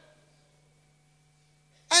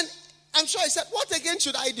 And I'm sure he said, what again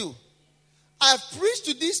should I do? I have preached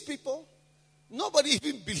to these people. Nobody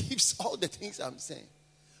even believes all the things I'm saying.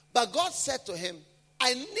 But God said to him,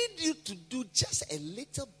 I need you to do just a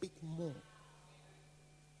little bit more.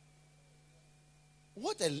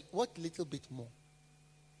 What little bit more?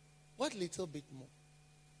 What little bit more?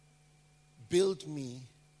 Build me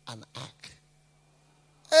an ark.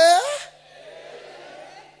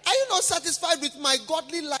 Are you not satisfied with my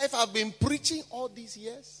godly life I've been preaching all these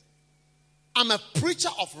years? I'm a preacher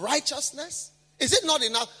of righteousness. Is it not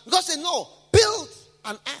enough? God said, no, build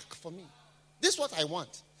an ark for me. This is what I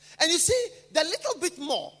want. And you see, the little bit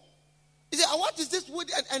more. He said, what is this wood?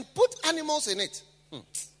 And put animals in it.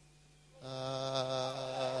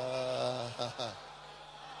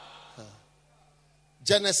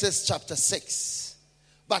 Genesis chapter 6.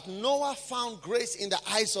 But Noah found grace in the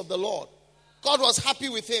eyes of the Lord. God was happy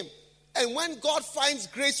with him. And when God finds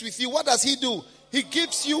grace with you, what does he do? He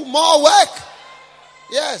gives you more work.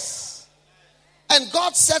 Yes. And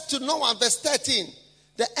God said to Noah, verse 13,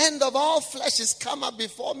 the end of all flesh is come up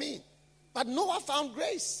before me. But Noah found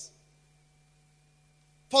grace.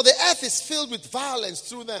 For the earth is filled with violence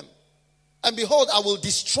through them. And behold, I will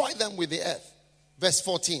destroy them with the earth. Verse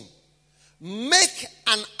 14. Make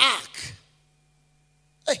an ark.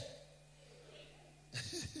 Hey.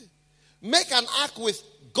 Make an ark with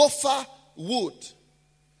gopher wood.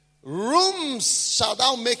 Rooms shalt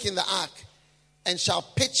thou make in the ark, and shall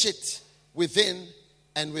pitch it within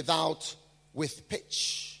and without with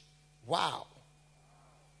pitch. Wow.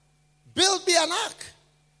 Build me an ark.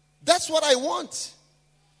 That's what I want.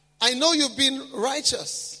 I know you've been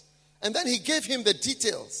righteous. And then he gave him the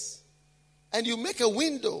details. And you make a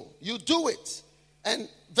window. You do it. And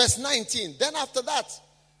verse 19. Then after that,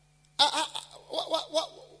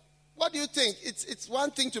 what do you think? It's one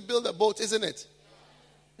thing to build a boat, isn't it?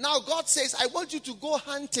 Now God says, I want you to go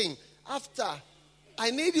hunting after. I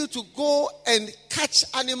need you to go and catch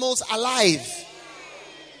animals alive.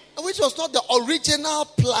 Which was not the original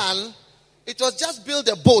plan. It was just build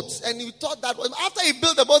a boat. And he thought that after he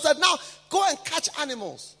built the boat, he said, now go and catch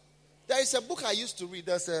animals. There is a book I used to read.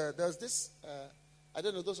 There's this, I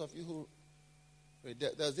don't know, those of you who read,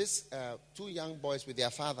 there's this 2 young boys with their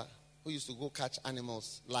father who used to go catch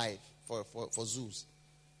animals live for zoos.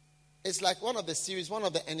 It's like one of the series, one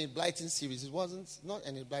of the Enid Blyton series. It wasn't, not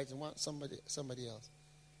Enid Blyton, somebody else.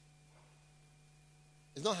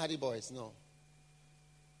 It's not Hardy Boys, no.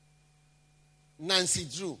 Nancy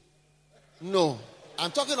Drew. No.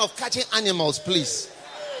 I'm talking of catching animals, please.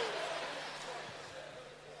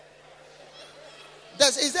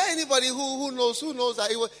 Is there anybody who knows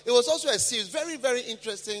that it was also a series, very, very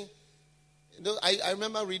interesting. I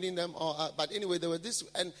remember reading them, but anyway, there were this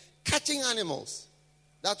and catching animals.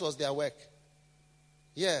 That was their work.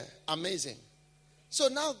 Yeah, amazing. So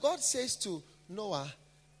now God says to Noah,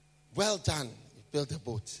 well done, you built a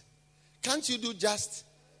boat. Can't you do just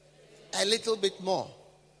a little bit more?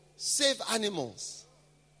 Save animals.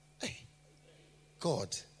 Hey,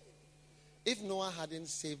 God. If Noah hadn't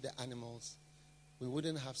saved the animals, we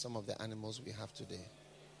wouldn't have some of the animals we have today.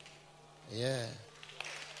 Yeah.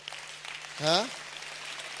 Huh?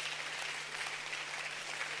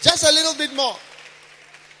 Just a little bit more.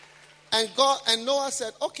 And Noah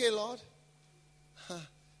said, okay, Lord.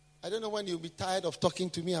 I don't know when you'll be tired of talking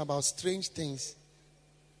to me about strange things.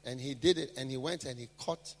 And he did it, and he went and he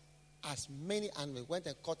caught as many animals. Went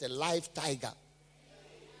and caught a live tiger.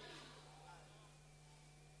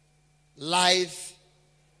 Live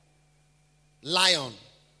lion.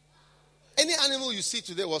 Any animal you see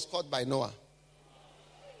today was caught by Noah.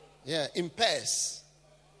 Yeah, in pairs.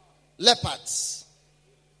 Leopards.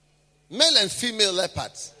 Male and female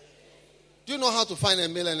leopards. Do you know how to find a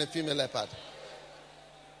male and a female leopard?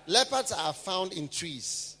 Leopards are found in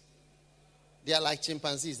trees. They are like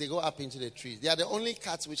chimpanzees. They go up into the trees. They are the only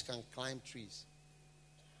cats which can climb trees.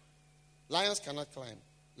 Lions cannot climb.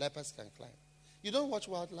 Leopards can climb. You don't watch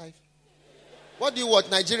wildlife? What do you watch?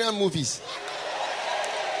 Nigerian movies.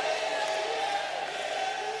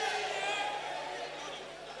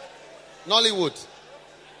 Nollywood.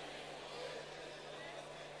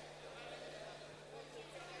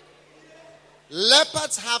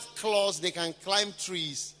 Leopards have claws. They can climb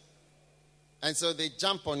trees. And so they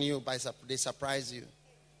jump on you. They surprise you.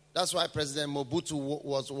 That's why President Mobutu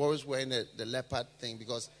was always wearing the leopard thing,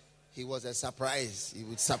 because he was a surprise. He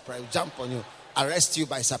would jump on you, arrest you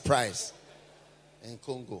by surprise. In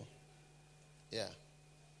Congo. Yeah.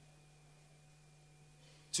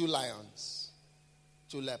 2 lions.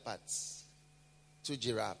 2 leopards. 2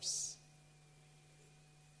 giraffes.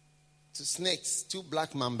 2 snakes. 2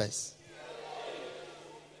 black mambas.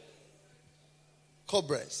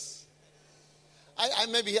 Cobras. I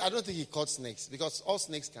don't think he caught snakes, because all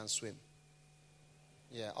snakes can swim.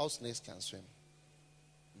 Yeah, all snakes can swim.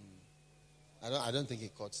 I don't think he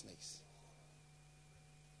caught snakes.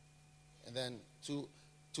 And then two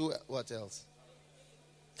what else?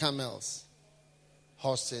 Camels,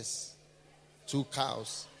 horses, 2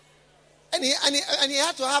 cows. And he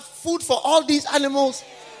had to have food for all these animals.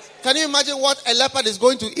 Can you imagine what a leopard is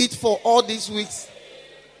going to eat for all these weeks?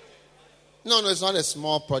 No, it's not a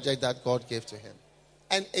small project that God gave to him.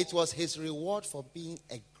 And it was his reward for being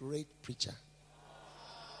a great preacher.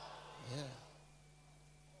 Yeah.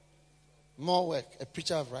 More work, a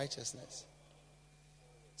preacher of righteousness.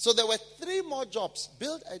 So there were 3 more jobs.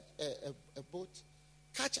 Build a boat,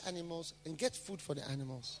 catch animals, and get food for the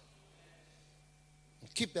animals.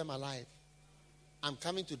 And keep them alive. I'm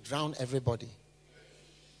coming to drown everybody.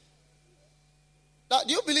 Now,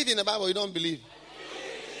 do you believe in the Bible or you don't believe?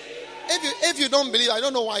 If you don't believe, I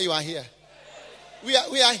don't know why you are here. We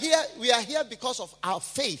are here because of our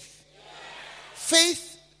faith.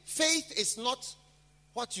 Faith is not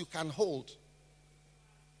what you can hold.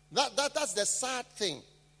 That's the sad thing.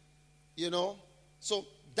 You know. So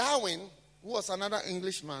Darwin, who was another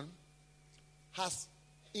Englishman, has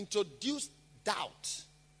introduced doubt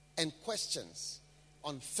and questions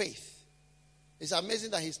on faith. It's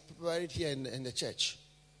amazing that he's buried here in the church.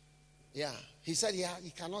 Yeah. He said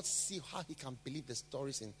he cannot see how he can believe the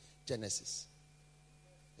stories in Genesis.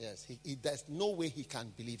 Yes, there's no way he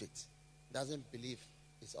can believe it. He doesn't believe.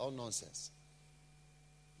 It's all nonsense.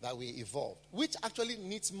 That we evolved, which actually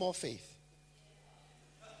needs more faith.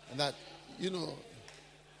 And that,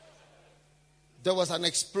 there was an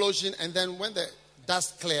explosion, and then when the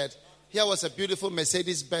dust cleared, here was a beautiful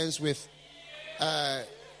Mercedes-Benz with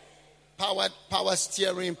power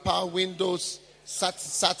steering, power windows,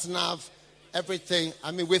 sat-nav, everything.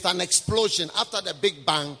 With an explosion after the Big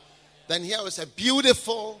Bang. Then here was a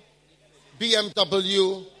beautiful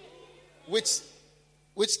BMW, which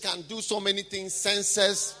can do so many things.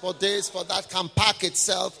 Sensors for this, for that, can park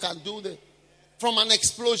itself, can do from an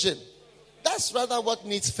explosion. That's rather what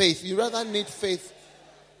needs faith. You rather need faith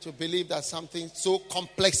to believe that something so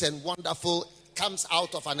complex and wonderful comes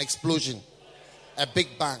out of an explosion, a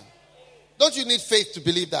Big Bang. Don't you need faith to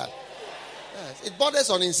believe that? Yes. It borders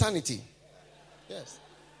on insanity. Yes.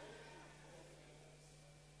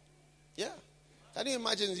 Yeah. Can you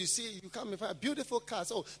imagine? You come in a beautiful car.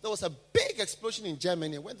 So there was a big explosion in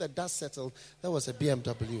Germany. When the dust settled, there was a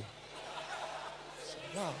BMW.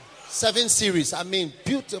 Wow. 7 Series.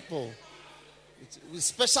 Beautiful. With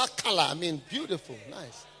special color. I mean, beautiful,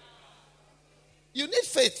 nice. You need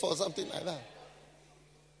faith for something like that.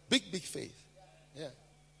 Big faith. Yeah.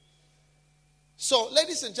 So,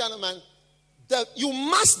 ladies and gentlemen, you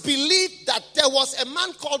must believe that there was a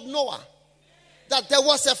man called Noah, that there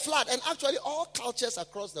was a flood. And actually, all cultures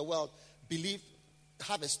across the world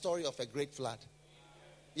have a story of a great flood.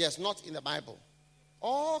 Yes, not in the Bible.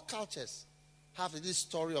 All cultures have this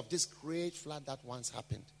story of this great flood that once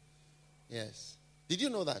happened. Yes. Did you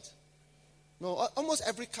know that? No, almost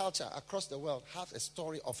every culture across the world has a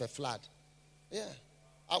story of a flood. Yeah.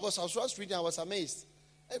 I was just reading, I was amazed.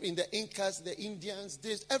 I mean, the Incas, the Indians,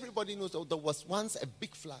 everybody knows that there was once a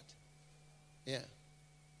big flood. Yeah.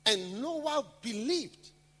 And Noah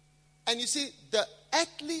believed. And you see, the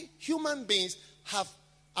earthly human beings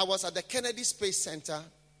I was at the Kennedy Space Center,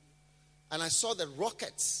 and I saw the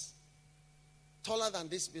rockets taller than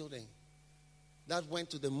this building that went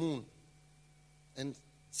to the moon. And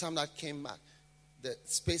some that came back. The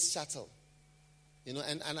space shuttle. You know,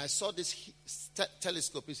 and I saw this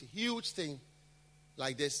telescope. It's a huge thing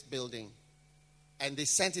like this building. And they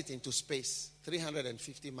sent it into space,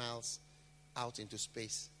 350 miles out into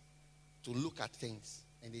space to look at things.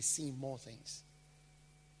 And they see more things.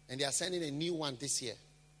 And they are sending a new one this year.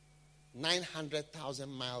 900,000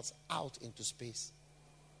 miles out into space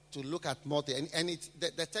to look at more things. And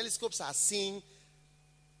the telescopes are seeing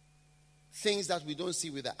things that we don't see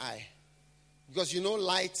with the eye. Because you know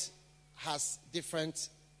light has different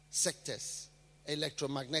sectors.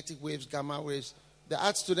 Electromagnetic waves, gamma waves. The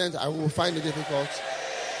art students, I will find it difficult.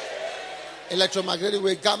 Electromagnetic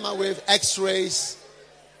wave, gamma wave, X-rays,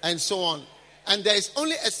 and so on. And there is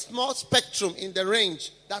only a small spectrum in the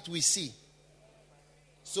range that we see.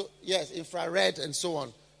 So, yes, infrared and so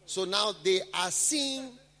on. So now they are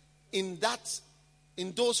seeing in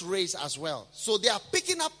those rays as well. So they are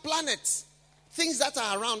picking up planets, things that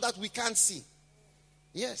are around that we can't see.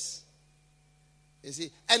 Yes. You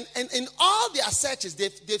see, and in all their searches,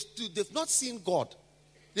 they've not seen God.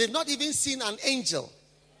 They've not even seen an angel.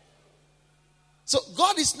 So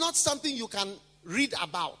God is not something you can read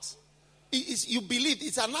about. You believe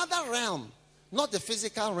it's another realm, not the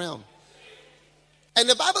physical realm. And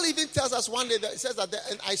the Bible even tells us one day that it says that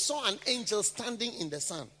and I saw an angel standing in the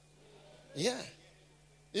sun. Yeah.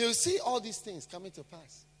 You see all these things coming to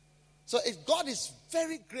pass. So God is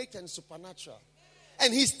very great and supernatural.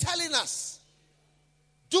 And he's telling us,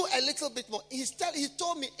 do a little bit more. He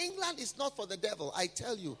told me, England is not for the devil. I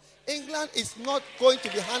tell you, England is not going to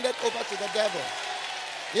be handed over to the devil.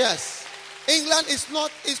 Yes. England is not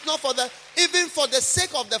even for the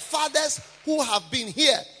sake of the fathers who have been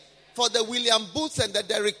here. For the William Booths and the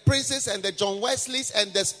Derek Princes and the John Wesleys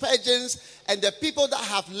and the Spurgeons and the people that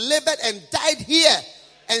have labored and died here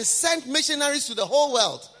and sent missionaries to the whole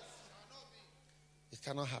world. It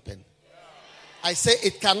cannot happen. I say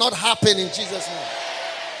it cannot happen in Jesus' name.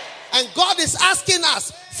 And God is asking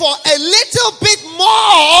us for a little bit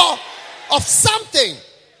more of something.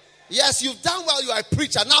 Yes, you've done well, you are a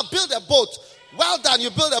preacher. Now build a boat. Well done, you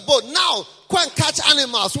build a boat. Now go and catch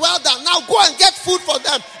animals. Well done. Now go and get food for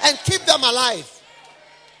them and keep them alive.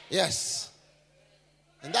 Yes.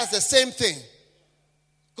 And that's the same thing.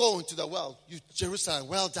 Go into the world. You Jerusalem,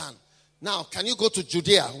 well done. Now can you go to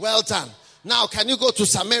Judea? Well done. Now can you go to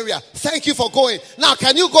Samaria? Thank you for going. Now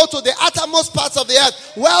can you go to the uttermost parts of the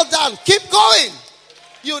earth? Well done. Keep going.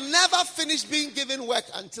 You never finish being given work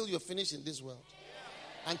until you finish in this world.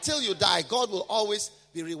 Until you die, God will always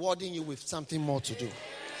be rewarding you with something more to do.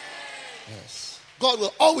 Yes. God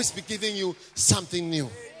will always be giving you something new.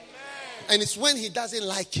 And it's when he doesn't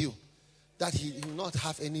like you that he will not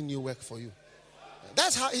have any new work for you.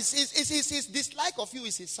 That's how his dislike of you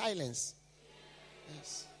is his silence.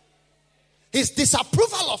 Yes. His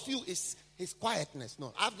disapproval of you is his quietness.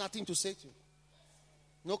 No, I have nothing to say to you.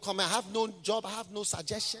 No comment. I have no job. I have no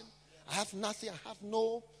suggestion. I have nothing. I have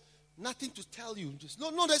nothing to tell you. There's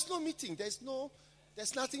no meeting. There's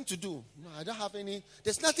nothing to do. No, I don't have any.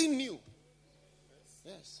 There's nothing new.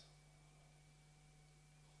 Yes.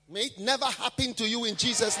 May it never happen to you in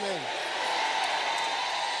Jesus' name.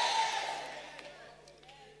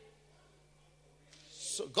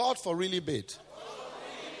 So God for really bid.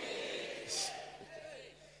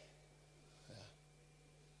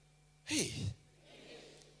 Hey.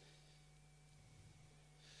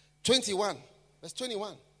 21. Verse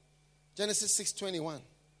 21. Genesis 6:21.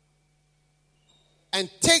 And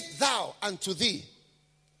take thou unto thee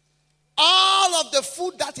all of the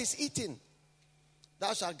food that is eaten.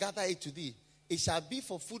 Thou shalt gather it to thee. It shall be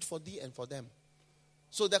for food for thee and for them.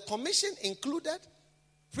 So the commission included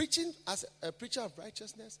preaching as a preacher of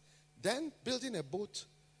righteousness, then building a boat,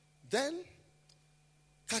 then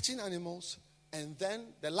catching animals. And then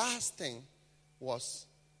the last thing was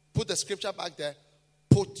put the scripture back there,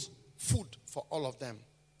 put food for all of them.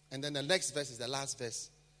 And then the next verse is the last verse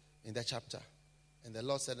in the chapter. And the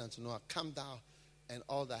Lord said unto Noah, come down and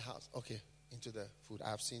all thy house. Okay, into the food.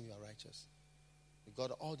 I have seen you are righteous. You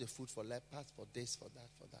got all the food for leopards, for this, for that,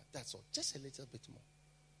 for that. That's all. Just a little bit more.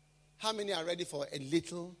 How many are ready for a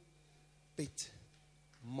little bit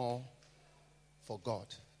more for God?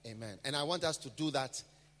 Amen. And I want us to do that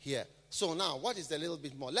here. So now, what is the little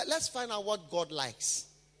bit more? Let's find out what God likes.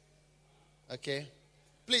 Okay?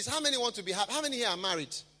 Please, how many want to be happy? How many here are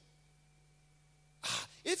married?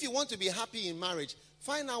 If you want to be happy in marriage,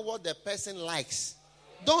 find out what the person likes.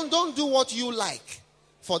 Don't do what you like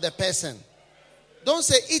for the person. Don't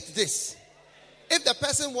say, eat this. If the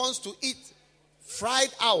person wants to eat fried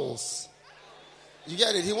owls, you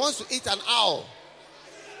get it? He wants to eat an owl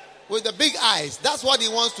with the big eyes. That's what he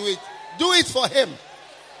wants to eat. Do it for him.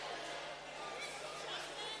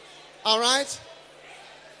 All right?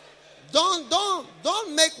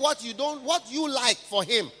 Don't make what you like for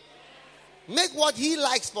him. Make what he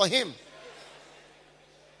likes for him.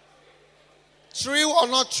 True or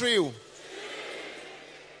not true?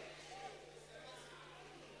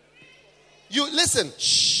 You listen.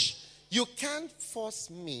 Shh. You can't force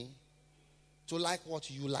me to like what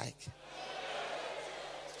you like.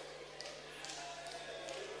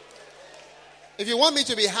 If you want me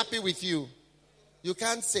to be happy with you, you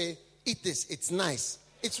can't say, eat this, it's nice.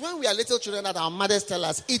 It's when we are little children that our mothers tell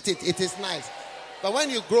us, eat it, it is nice. But when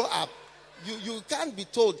you grow up, you can't be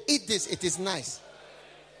told, eat this, it is nice.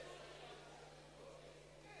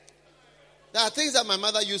 There are things that my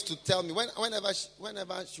mother used to tell me.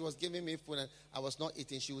 Whenever she was giving me food and I was not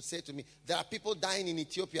eating, she would say to me, there are people dying in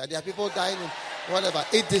Ethiopia. There are people dying in whatever.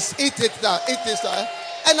 Eat this, eat it, eat this.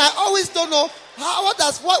 And I always don't know,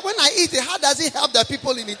 when I eat it, how does it help the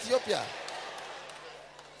people in Ethiopia?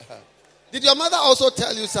 Did your mother also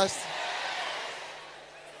tell you such?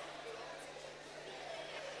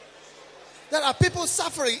 There are people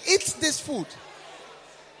suffering. Eat this food.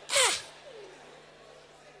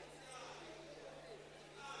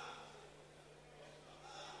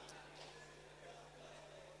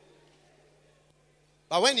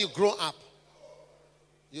 But when you grow up,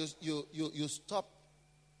 you stop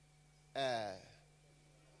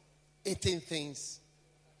eating things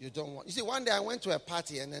you don't want. You see, one day I went to a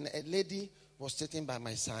party and then a lady was sitting by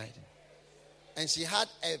my side. And she had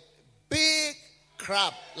a big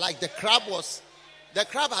crab. Like the crab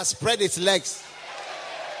has spread its legs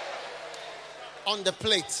on the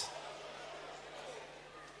plate.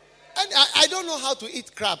 And I don't know how to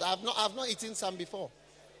eat crab. I've not eaten some before.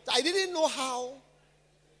 I didn't know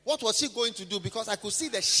what was she going to do because I could see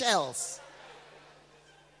the shells.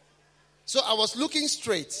 So I was looking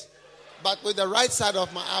straight, but with the right side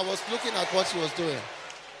of my eye, I was looking at what she was doing.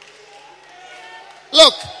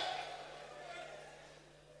 Look,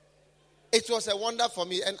 it was a wonder for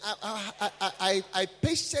me, and I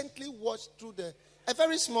patiently watched through a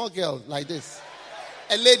very small girl like this,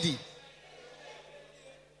 a lady.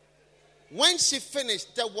 When she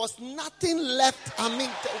finished, there was nothing left. I mean,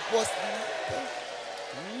 there was nothing.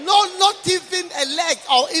 No, not even a leg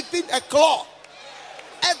or even a claw.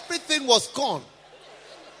 Everything was gone.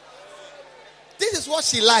 This is what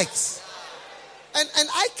she likes. And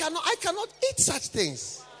I cannot eat such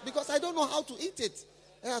things because I don't know how to eat it.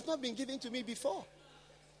 It has not been given to me before.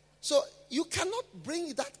 So you cannot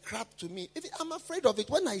bring that crap to me. I'm afraid of it.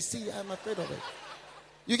 When I see it, I'm afraid of it.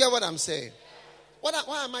 You get what I'm saying?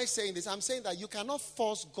 Why am I saying this? I'm saying that you cannot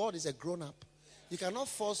force God is a grown-up. You cannot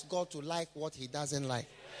force God to like what he doesn't like.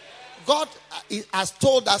 God has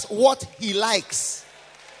told us what he likes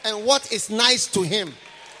and what is nice to him.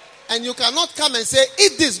 And you cannot come and say,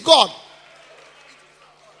 eat this, God.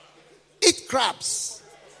 Eat crabs.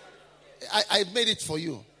 I made it for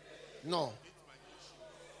you. No.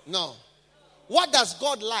 What does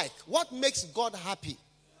God like? What makes God happy?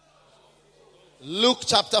 Luke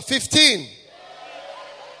chapter 15.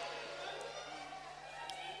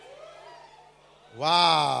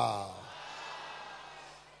 Wow.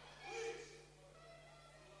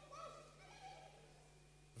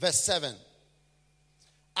 Verse 7.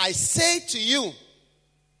 I say to you,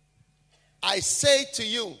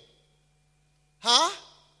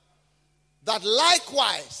 that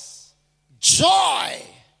likewise joy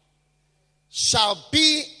shall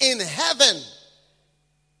be in heaven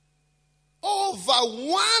over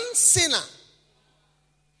one sinner.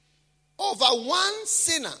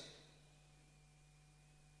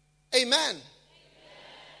 Amen.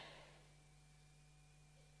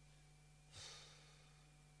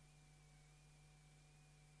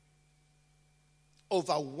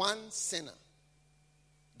 over one sinner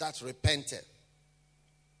that repented.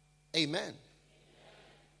 Amen.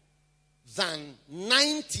 Than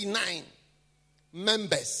 99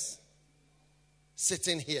 members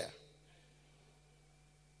sitting here.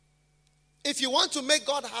 If you want to make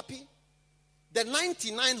God happy, the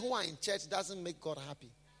 99 who are in church doesn't make God happy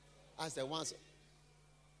as the ones.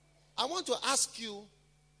 I want to ask you,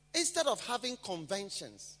 instead of having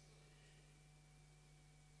conventions,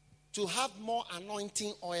 to have more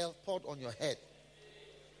anointing oil poured on your head.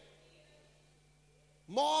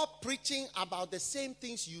 More preaching about the same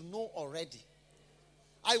things you know already.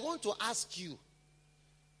 I want to ask you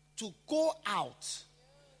to go out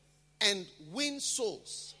and win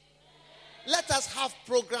souls. Let us have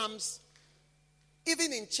programs,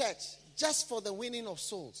 even in church, just for the winning of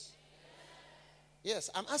souls. Yes,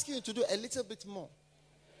 I'm asking you to do a little bit more.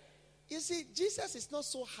 You see, Jesus is not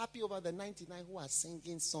so happy over the 99 who are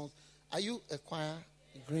singing songs. Are you a choir?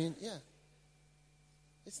 Green? Yeah.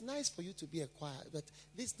 It's nice for you to be a choir, but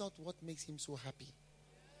this is not what makes him so happy.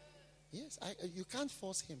 Yes, you can't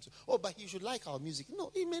force him to. Oh, but he should like our music.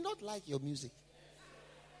 No, he may not like your music.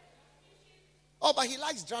 Oh, but he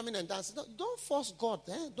likes drumming and dancing. No, don't force God.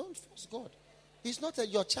 Don't force God. He's not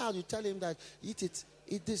your child. You tell him that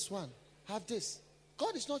eat this one, have this.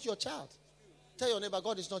 God is not your child. Tell your neighbor,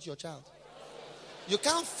 God is not your child. You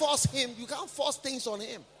can't force him. You can't force things on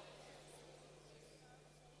him.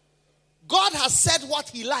 God has said what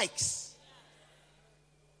he likes.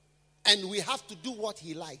 And we have to do what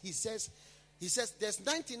he likes. He says, there's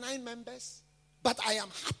 99 members, but I am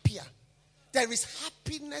happier. There is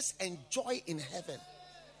happiness and joy in heaven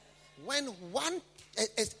when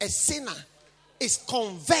a sinner is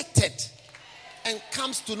converted and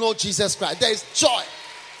comes to know Jesus Christ. There is joy.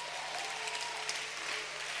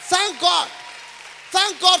 Thank God.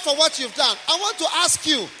 Thank God for what you've done. I want to ask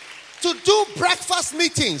you to do breakfast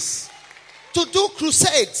meetings, to do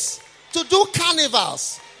crusades, to do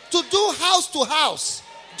carnivals, to do house to house,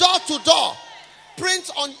 door to door.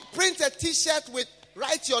 Print a t-shirt with,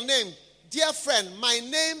 write your name. Dear friend, my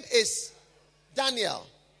name is Daniel.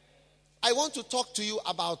 I want to talk to you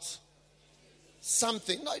about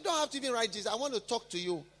something. No, you don't have to even write this. I want to talk to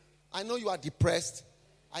you. I know you are depressed.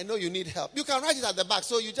 I know you need help. You can write it at the back.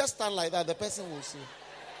 So you just stand like that. The person will see.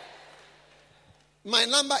 My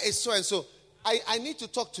number is so and so. I need to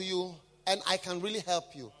talk to you and I can really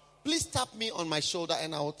help you. Please tap me on my shoulder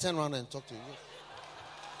and I will turn around and talk to you.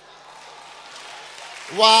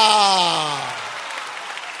 Wow.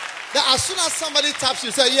 Then as soon as somebody taps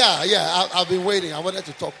you, say, yeah, I've been waiting. I wanted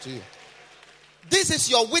to talk to you. This is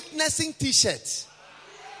your witnessing t-shirt.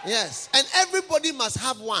 Yes. And everybody must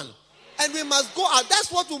have one. And we must go out.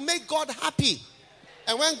 That's what will make God happy.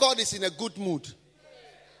 And when God is in a good mood.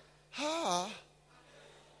 How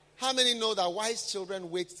many know that wise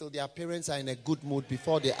children wait till their parents are in a good mood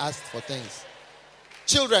before they ask for things?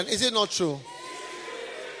 Children, is it not true?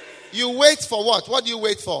 You wait for what? What do you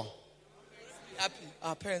wait for? Happy.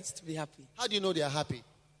 Our parents to be happy. How do you know they are happy?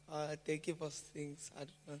 They give us things. I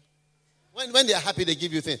don't know. When they are happy, they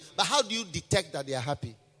give you things. But how do you detect that they are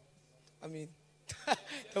happy? I mean,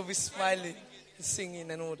 they'll be smiling and singing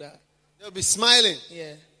and all that. They'll be smiling.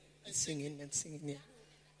 Yeah. And singing, yeah.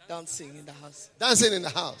 Dancing in the house. Dancing in the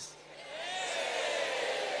house.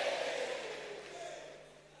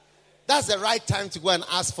 That's the right time to go and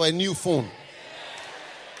ask for a new phone.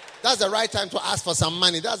 That's the right time to ask for some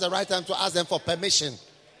money. That's the right time to ask them for permission.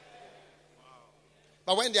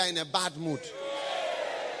 But when they are in a bad mood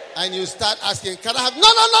and you start asking, can I have?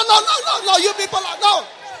 No, you people are, no.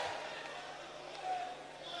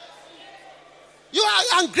 You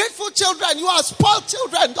are ungrateful children. You are spoiled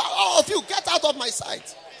children. All of you, get out of my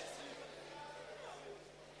sight.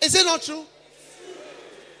 Is it not true?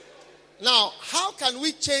 Now, how can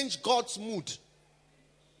we change God's mood?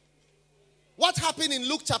 What happened in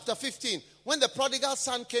Luke chapter 15 when the prodigal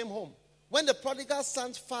son came home? When the prodigal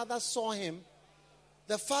son's father saw him,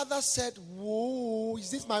 the father said, whoa,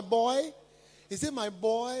 is this my boy? Is it my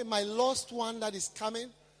boy, my lost one that is coming?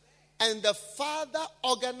 And the father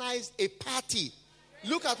organized a party.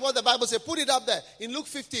 Look at what the Bible says. Put it up there. In Luke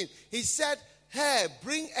 15, he said, hey,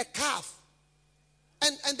 bring a calf.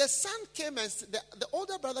 And the son came and the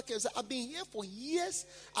older brother came and said, I've been here for years.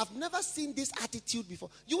 I've never seen this attitude before.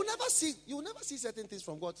 You will never see certain things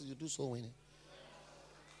from God till you do so winning.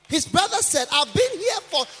 His brother said, I've been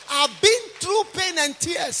through pain and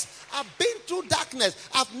tears. I've been through darkness.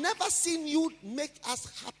 I've never seen you make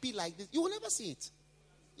us happy like this. You will never see it.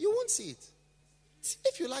 You won't see it.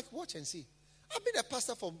 If you like, watch and see. I've been a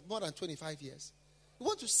pastor for more than 25 years. You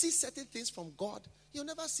want to see certain things from God, you'll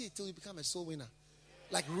never see it till you become a soul winner.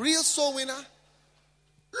 Like real soul winner,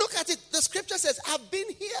 Look at it. The scripture says, I've been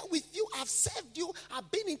here with you. I've served you. I've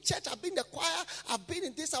been in church. I've been in the choir. I've been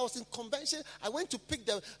in this. I was in convention. I went to pick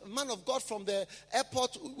the man of God from the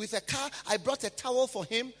airport with a car. I brought a towel for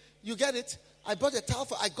him. You get it? I brought a towel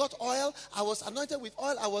I got oil. I was anointed with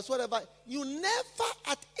oil. I was whatever. You never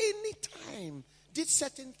at any time did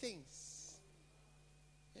certain things.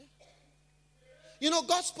 Yeah. You know,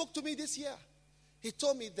 God spoke to me this year. He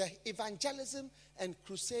told me that evangelism and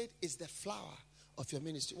crusade is the flower of your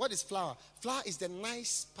ministry. What is flower? Flower is the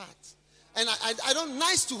nice part. And I don't,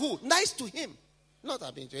 nice to who? Nice to him. Not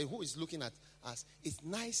I mean, who is looking at us. It's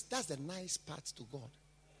nice. That's the nice part to God.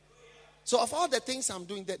 So of all the things I'm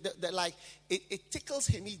doing, that like, it tickles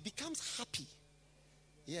him. He becomes happy.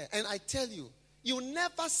 Yeah. And I tell you, you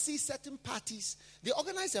never see certain parties. They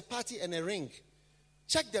organize a party and a ring.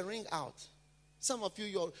 Check the ring out. Some of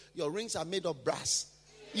you, your rings are made of brass.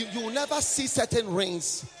 You will never see certain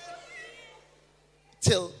rings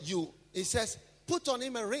till he says, put on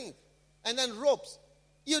him a ring. And then robes.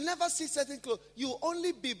 You'll never see certain clothes. You'll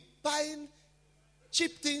only be buying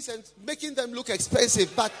cheap things and making them look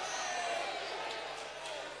expensive. But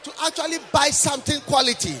to actually buy something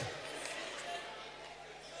quality.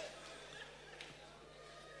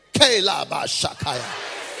 Kailaba Shakaya.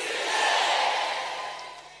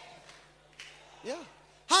 Yeah.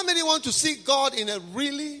 How many want to see God in a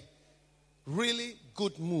really, really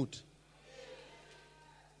good mood?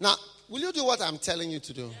 Now, will you do what I'm telling you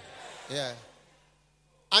to do? Yeah.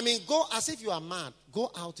 I mean, go as if you are mad.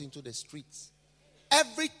 Go out into the streets.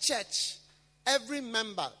 Every church, every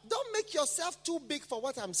member. Don't make yourself too big for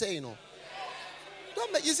what I'm saying. No.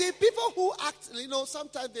 You see, people who act,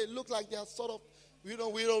 sometimes they look like they are sort of, we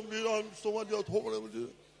don't, someone else hold them.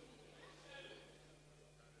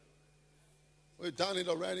 We're done it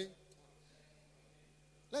already.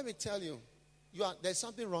 Let me tell you, there's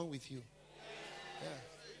something wrong with you.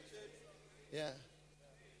 Yeah.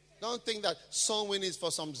 Don't think that soul winning is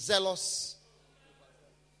for some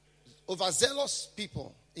overzealous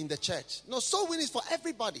people in the church. No, soul winning is for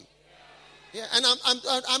everybody. Yeah, and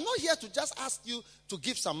I'm not here to just ask you to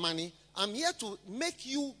give some money. I'm here to make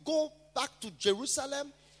you go back to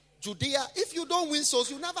Jerusalem, Judea. If you don't win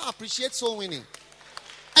souls, you never appreciate soul winning.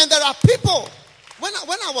 And there are people. When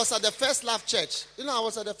I was at the First Love Church, I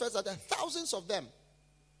was at the First Love, there are thousands of them.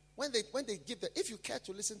 When they give if you care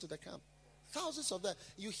to listen to the camp, thousands of them,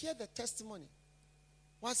 you hear the testimony.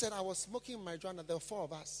 One said, I was smoking marijuana. There were 4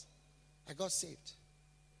 of us. I got saved.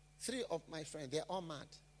 3 of my friends, they're all mad.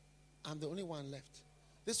 I'm the only one left.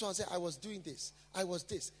 This one said, I was doing this. I was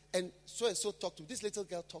this. And so talked to me. This little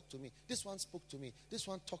girl talked to me. This one spoke to me. This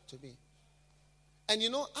one talked to me. And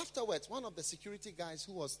afterwards, one of the security guys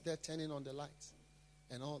who was there turning on the lights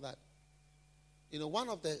and all that, one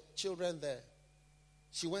of the children there,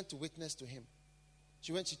 she went to witness to him.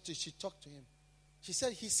 She talked to him. He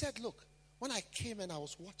said, look, when I came and I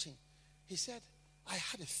was watching, he said, I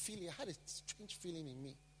had a strange feeling in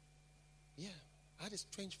me. Yeah, I had a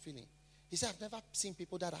strange feeling. He said, I've never seen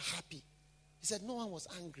people that are happy. He said, no one was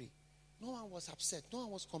angry. No one was upset. No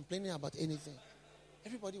one was complaining about anything.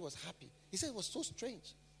 Everybody was happy. He said it was so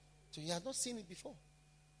strange. So he had not seen it before.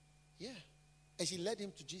 Yeah. And she led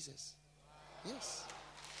him to Jesus. Yes.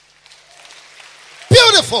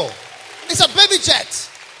 Beautiful. It's a baby jet.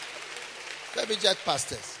 Baby jet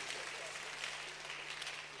pastors.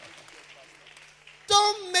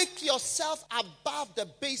 Don't make yourself above the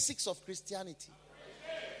basics of Christianity.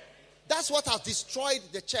 That's what has destroyed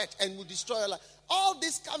the church and will destroy your life. All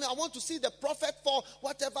this coming, I want to see the prophet for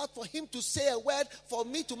whatever, for him to say a word, for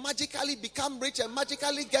me to magically become rich and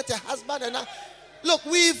magically get a husband. Look,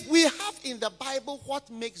 we have in the Bible what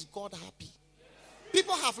makes God happy.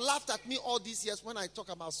 People have laughed at me all these years when I talk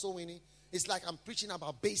about soul winning. It's like I'm preaching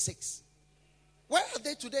about basics. Where are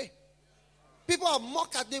they today? People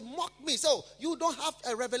they mock me. So you don't have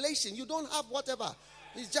a revelation. You don't have whatever.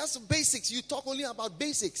 It's just basics. You talk only about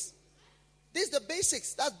basics. This is the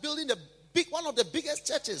basics. That's building one of the biggest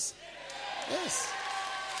churches. Yes.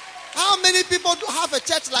 How many people do have a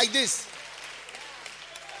church like this?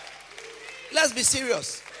 Let's be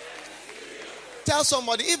serious. Tell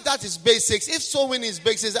somebody, if that is basics, if soul winning is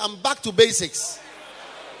basics, I'm back to basics.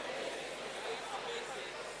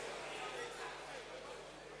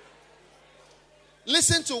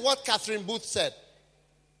 Listen to what Catherine Booth said.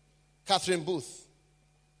 Catherine Booth.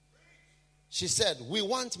 She said, we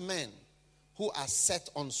want men who are set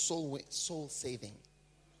on soul saving.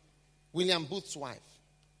 William Booth's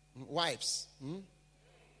wives.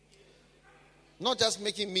 Not just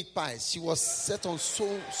making meat pies. She was set on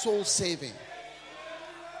soul saving.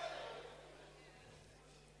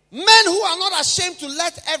 Men who are not ashamed to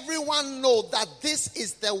let everyone know that this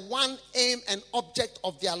is the one aim and object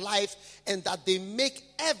of their life, and that they make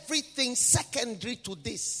everything secondary to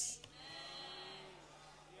this.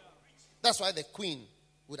 That's why the Queen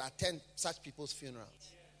would attend such people's funerals.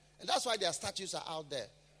 And that's why their statues are out there.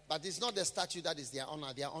 But it's not the statue that is their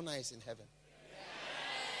honor. Their honor is in heaven.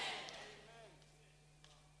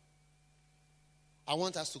 I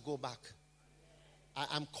want us to go back.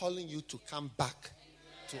 I'm calling you to come back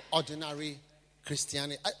to ordinary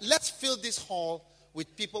Christianity. Let's fill this hall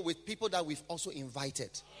with people that we've also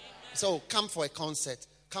invited. So come for a concert,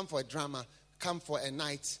 come for a drama, come for a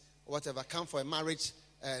night, whatever, come for a marriage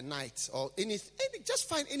night or anything. Just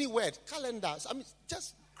find any word, calendars. I mean,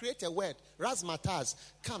 just create a word. Razzmatazz.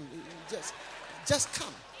 Come, just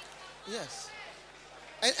come. Yes,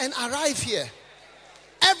 and arrive here.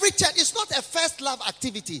 Every church is not a first love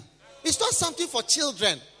activity. It's not something for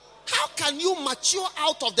children. How can you mature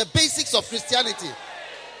out of the basics of Christianity?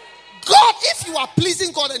 God, if you are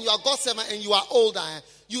pleasing God and you are God's servant and you are older,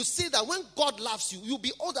 you see that when God loves you, you'll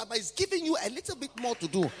be older, but He's giving you a little bit more to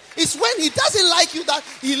do. It's when He doesn't like you that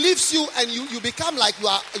He leaves you and you become like you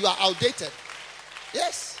are outdated.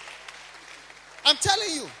 Yes. I'm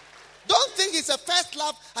telling you. Don't think it's a first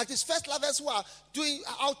love, like these first lovers who are doing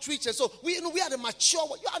outreach. And so we are the mature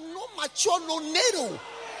one. You are no mature, no NATO.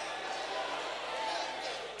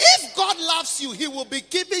 If God loves you, He will be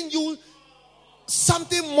giving you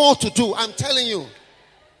something more to do. I'm telling you.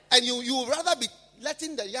 And you would rather be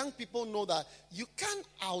letting the young people know that you can't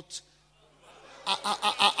outdo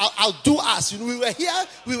us. We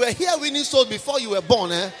were here winning souls before you were born.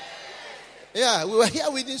 Yeah, we were here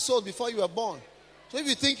winning souls before you were born. So if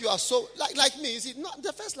you think you are so like me, you see, not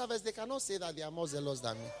the first lovers, they cannot say that they are more zealous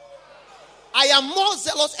than me. I am more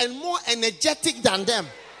zealous and more energetic than them.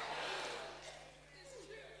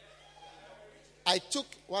 I took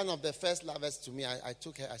one of the first lovers to me. I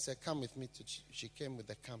took her. I said, come with me. She came with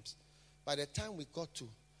the camps. By the time we got to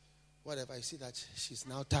whatever, you see that she's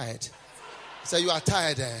now tired. I said, you are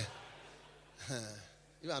tired.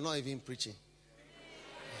 You are not even preaching.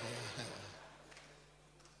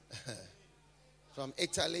 From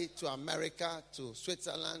Italy to America to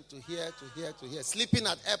Switzerland to here, to here, to here. Sleeping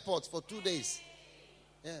at airports for 2 days.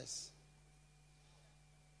 Yes.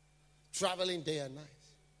 Traveling day and night.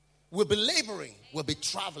 We'll be laboring. We'll be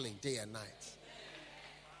traveling day and night.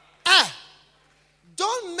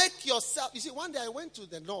 Don't make yourself... You see, one day I went to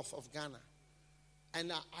the north of Ghana.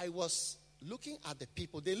 And I was looking at the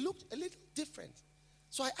people. They looked a little different.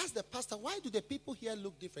 So I asked the pastor, why do the people here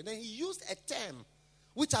look different? And he used a term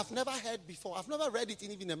which I've never heard before. I've never read it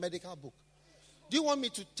in even a medical book. Do you want me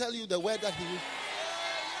to tell you the word that he used?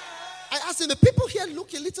 I asked him, the people here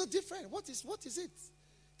look a little different. What is it?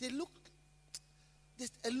 They look...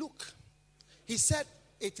 a look. He said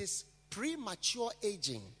it is premature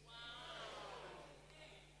aging.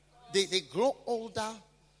 They grow older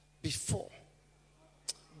before.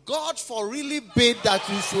 God for really bid that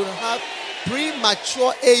you should have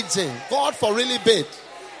premature aging. God for really bid.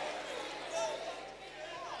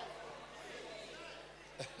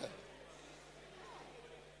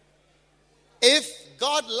 If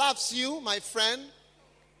God loves you, my friend,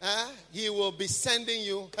 He will be sending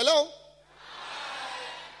you, hello,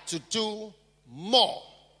 to do more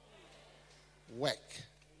work.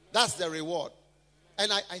 That's the reward.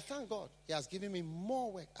 And I thank God. He has given me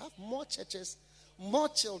more work. I have more churches, more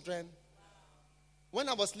children. When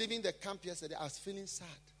I was leaving the camp yesterday, I was feeling sad.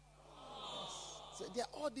 Yes. So there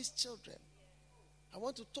are all these children. I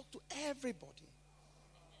want to talk to everybody.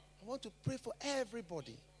 I want to pray for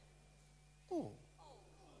everybody. Oh.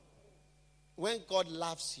 When God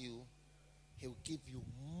loves you, He will give you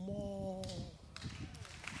more.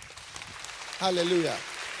 Hallelujah.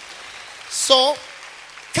 So,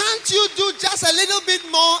 can't you do just a little bit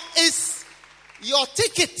more? Is your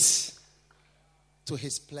ticket to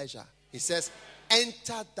His pleasure. He says,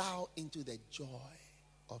 enter thou into the joy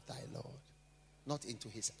of thy Lord. Not into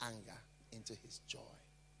His anger, into His joy.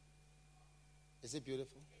 Is it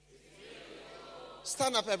beautiful?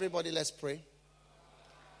 Stand up, everybody. Let's pray.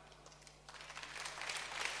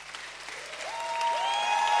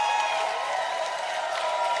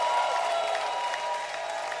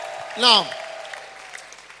 Now,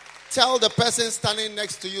 tell the person standing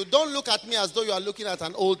next to you, don't look at me as though you are looking at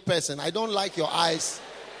an old person. I don't like your eyes.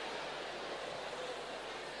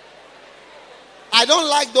 I don't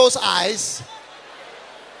like those eyes.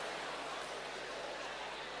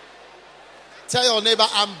 Tell your neighbor,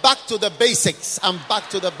 I'm back to the basics. I'm back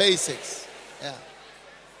to the basics. Yeah.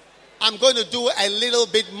 I'm going to do a little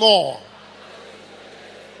bit more.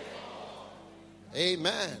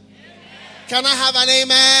 Amen. Can I have an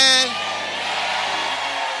amen?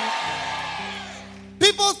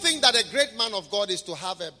 People think that a great man of God is to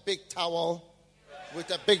have a big towel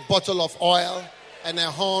with a big bottle of oil and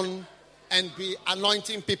a horn and be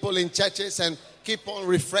anointing people in churches and keep on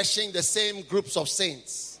refreshing the same groups of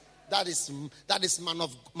saints. That is man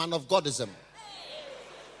of Godism.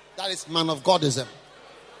 That is man of Godism.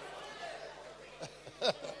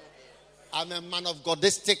 I'm a man of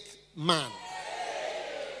Godistic man.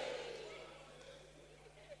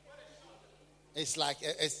 It's like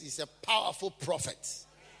he's a powerful prophet.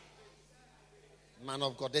 Man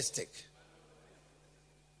of Godistic.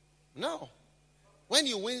 No. When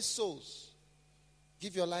you win souls,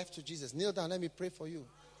 give your life to Jesus. Kneel down, let me pray for you.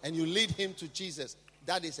 And you lead him to Jesus.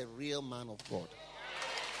 That is a real man of God.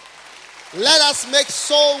 Let us make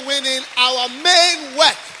soul winning our main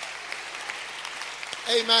work.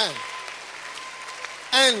 Amen.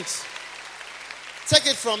 And take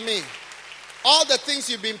it from me. All the things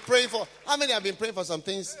you've been praying for. How many have been praying for some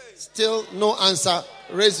things? Still no answer.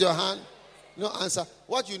 Raise your hand. No answer.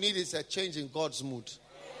 What you need is a change in God's mood.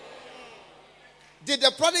 Did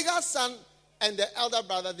the prodigal son and the elder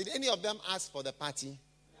brother, did any of them ask for the party?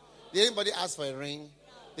 Did anybody ask for a ring?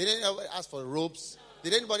 Did anybody ask for robes?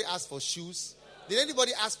 Did anybody ask for shoes? Did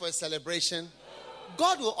anybody ask for a celebration?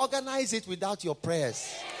 God will organize it without your prayers.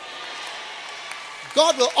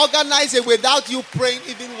 God will organize it without you praying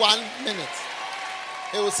even 1 minute.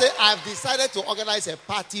 He will say, I've decided to organize a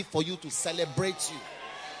party for you to celebrate you.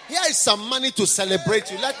 Here is some money to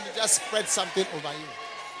celebrate you. Let me just spread something over you.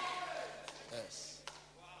 Yes.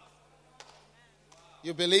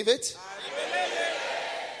 You believe it?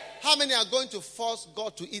 How many are going to force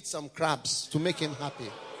God to eat some crabs to make him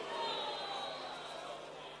happy?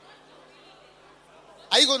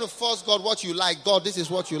 Are you going to force God what you like? God, this is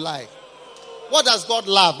what you like. What does God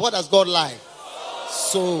love? What does God like?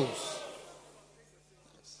 Souls.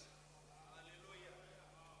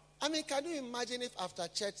 I mean, can you imagine if after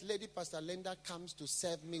church, Lady Pastor Linda comes to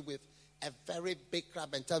serve me with a very big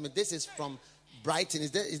crab and tell me this is from Brighton.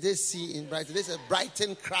 Is there sea in Brighton? This is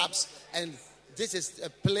Brighton crabs and this is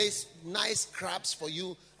a place, nice crabs for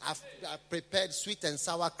you. I've prepared sweet and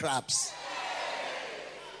sour crabs.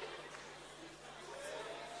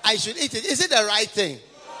 I should eat it. Is it the right thing?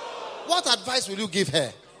 What advice will you give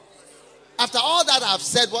her? After all that I've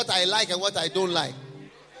said, what I like and what I don't like.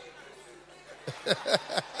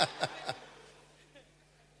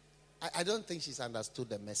 I don't think she's understood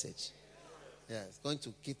the message. Yeah, it's going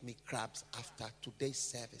to give me crabs after today's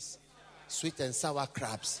service. Sweet and sour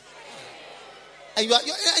crabs. And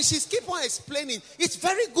she's keep on explaining. It's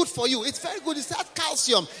very good for you. It's very good. It has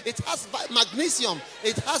calcium. It has magnesium.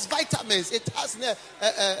 It has vitamins. It has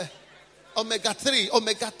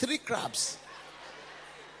omega-3 crabs.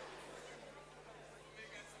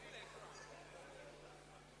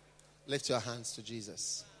 Lift your hands to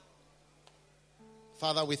Jesus.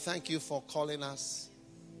 Father, we thank you for calling us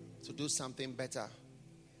to do something better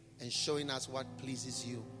and showing us what pleases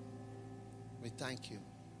you. We thank you.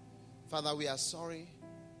 Father, we are sorry.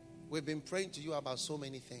 We've been praying to you about so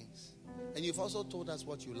many things. And you've also told us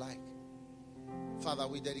what you like. Father,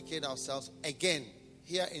 we dedicate ourselves again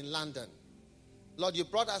here in London. Lord, you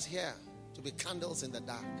brought us here to be candles in the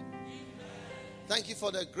dark. Thank you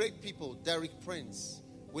for the great people, Derek Prince,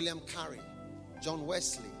 William Carey, John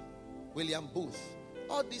Wesley, William Booth,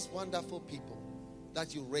 all these wonderful people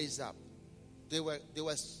that you raised up. They were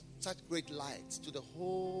such great lights to the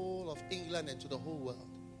whole of England and to the whole world.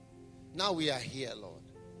 Now we are here, Lord.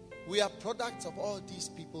 We are products of all these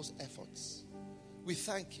people's efforts. We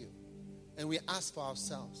thank you and we ask for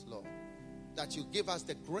ourselves, Lord, that you give us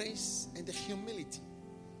the grace and the humility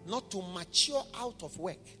not to mature out of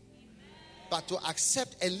work, but to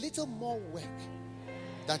accept a little more work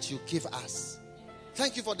that you give us.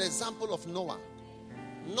 Thank you for the example of Noah.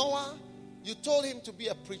 Noah, you told him to be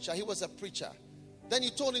a preacher. He was a preacher. Then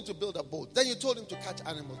you told him to build a boat. Then you told him to catch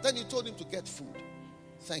animals. Then you told him to get food.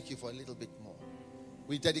 Thank you for a little bit more.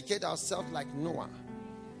 We dedicate ourselves like Noah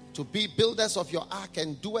to be builders of your ark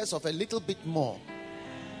and doers of a little bit more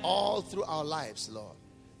all through our lives, Lord.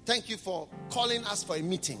 Thank you for calling us for a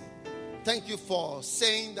meeting. Thank you for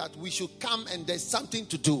saying that we should come and there's something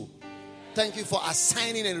to do. Thank you for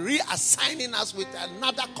assigning and reassigning us with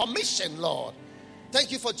another commission, Lord. Thank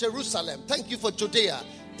you for Jerusalem. Thank you for Judea.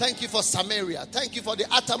 Thank you for Samaria. Thank you for the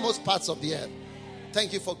uttermost parts of the earth.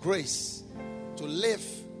 Thank you for grace to live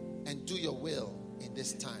and do your will in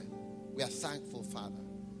this time. We are thankful, Father.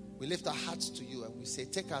 We lift our hearts to you and we say,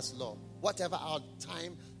 take us, Lord. Whatever our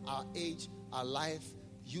time, our age, our life,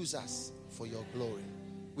 use us for your glory.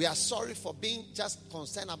 We are sorry for being just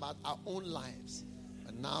concerned about our own lives.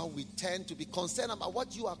 But Now we tend to be concerned about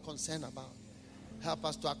what you are concerned about. Help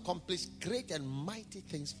us to accomplish great and mighty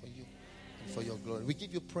things for you and for your glory. We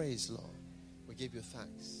give you praise, Lord. We give you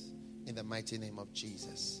thanks in the mighty name of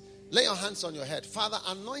Jesus. Lay your hands on your head. Father,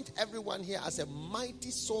 anoint everyone here as a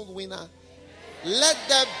mighty soul winner. Let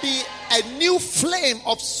there be a new flame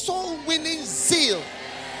of soul winning zeal.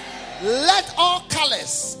 Let all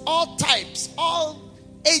colors, all types, all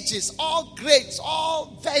ages, all grades,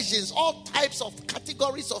 all versions, all types of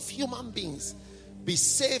categories of human beings be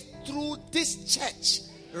saved through this church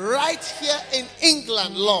right here in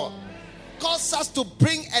England, Lord. Cause us to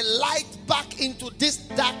bring a light back into this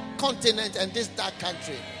dark continent and this dark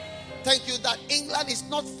country. Thank you that England is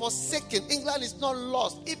not forsaken. England is not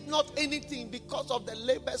lost. If not anything, because of the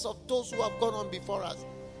labors of those who have gone on before us,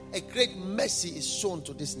 a great mercy is shown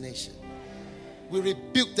to this nation. We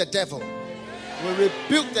rebuke the devil. We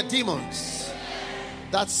rebuke the demons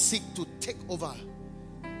that seek to take over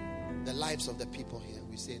the lives of the people here.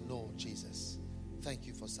 We say, no, Jesus. Thank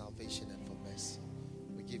you for salvation and for mercy.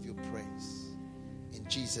 We give you praise. In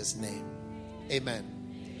Jesus' name. Amen.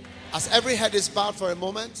 As every head is bowed for a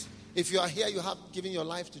moment, if you are here, you have given your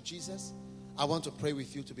life to Jesus, I want to pray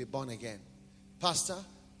with you to be born again. Pastor,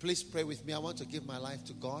 please pray with me. I want to give my life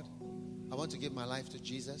to God. I want to give my life to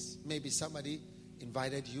Jesus. Maybe somebody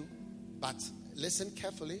invited you, but listen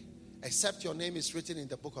carefully. Except your name is written in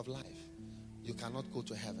the book of life, you cannot go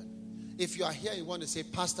to heaven. If you are here, you want to say,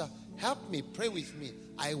 Pastor, help me, pray with me.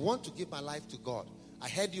 I want to give my life to God. I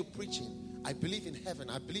heard you preaching. I believe in heaven.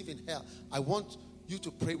 I believe in hell. I want you to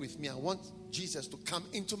pray with me. I want Jesus to come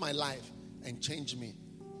into my life and change me.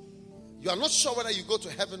 You are not sure whether you go to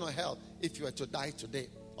heaven or hell if you are to die today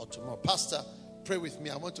or tomorrow. Pastor, pray with me.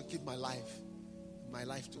 I want to give my life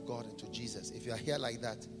to God and to Jesus. If you are here like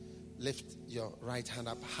that, lift your right hand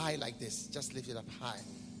up high like this. Just lift it up high.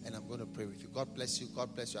 And I'm going to pray with you. God bless you.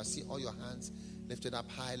 God bless you. I see all your hands lifted up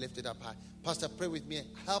high, lifted up high. Pastor, pray with me.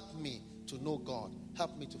 Help me to know God.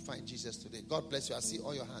 Help me to find Jesus today. God bless you. I see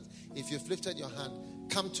all your hands. If you've lifted your hand,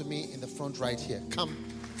 come to me in the front right here. Come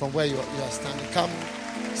from where you are standing. Come,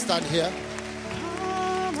 stand here.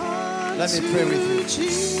 Let me pray with you.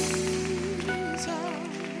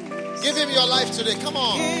 Give him your life today. Come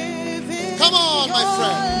on. Come on, my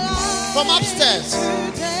friend. From upstairs,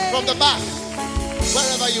 from the back,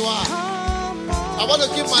 wherever you are. I want to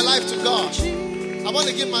give my life to God. I want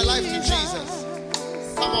to give my life to Jesus.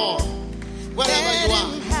 Come on. Wherever you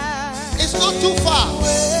are. It's not too far.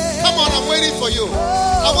 Come on, I'm waiting for you.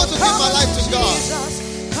 I want to give my life to God.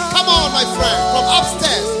 Come on, my friend. From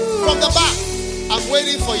upstairs, from the back. I'm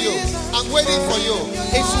waiting for you. I'm waiting for you.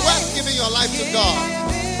 It's worth giving your life to God.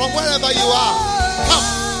 From wherever you are. Come.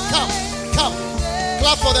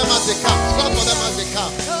 Clap for them as they come. Clap for them as they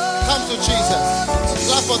come. Come to Jesus.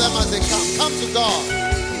 Clap for them as they come. Come to God.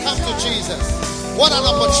 Come to Jesus. What an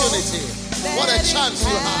opportunity. What a chance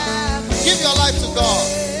you have. Give your life to God.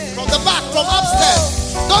 From the back, from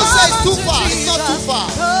upstairs. Don't say it's too far. It's not too far.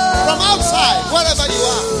 From outside, wherever you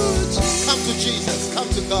are. Come to Jesus. Come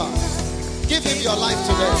to God. Give him your life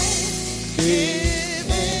today. Give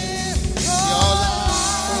him your life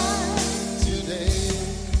today.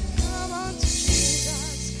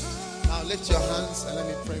 Now lift your hands and let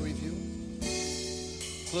me pray with you.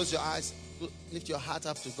 Close your eyes. Lift your heart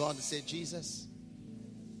up to God and say, Jesus.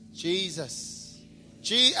 Jesus.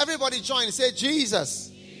 Everybody join and say,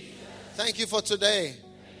 Jesus. Thank you for today.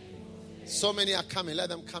 So many are coming. Let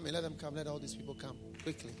them come in. Let them come. Let all these people come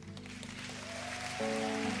quickly.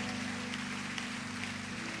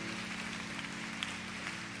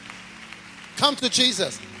 Come to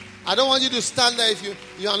Jesus. I don't want you to stand there if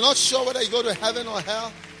you are not sure whether you go to heaven or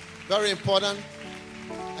hell. Very important.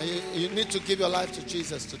 And you need to give your life to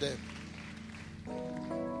Jesus today.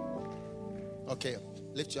 Okay,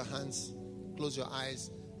 lift your hands. Close your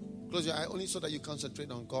eyes. Close your eyes only so that you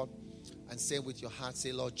concentrate on God and say with your heart,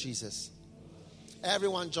 say, Lord Jesus.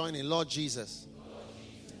 Everyone join in. Lord Jesus.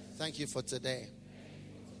 Thank you for today.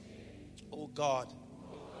 Oh God,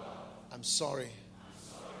 I'm sorry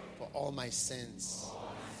for all my sins.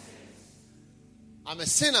 I'm a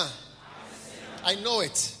sinner. I know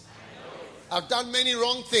it. I've done many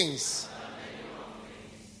wrong things.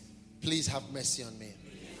 Please have mercy on me.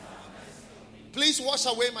 Please wash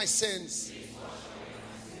away my sins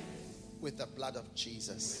with the blood of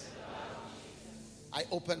Jesus. I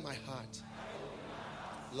open my heart.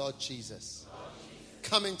 Lord Jesus,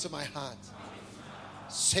 come into my heart.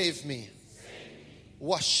 Save me.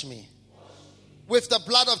 Wash me with the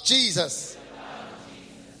blood of Jesus.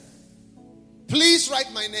 Please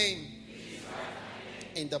write my name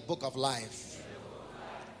in the book of life.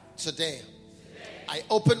 Today, I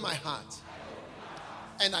open my heart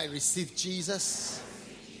And I receive Jesus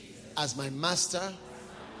as my master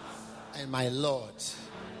and my Lord.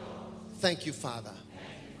 Thank you, Father,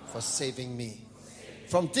 for saving me.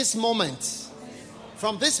 From this moment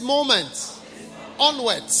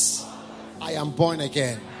onwards, I am born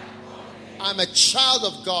again. I'm a child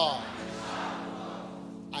of God.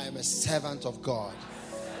 I am a servant of God.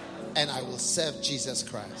 And I will serve Jesus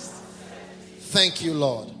Christ. Thank you,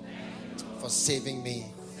 Lord, for saving me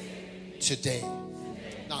today.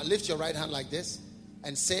 Now lift your right hand like this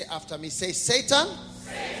and say after me, say, Satan,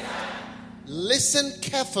 listen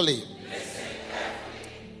carefully.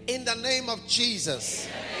 In the name of Jesus.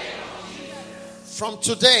 From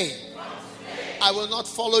today, I will not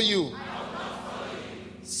follow you.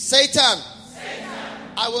 Satan,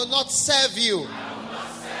 I will not serve you.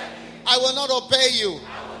 I will not obey you.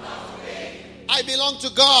 I belong to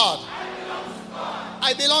God.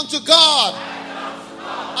 I belong to God.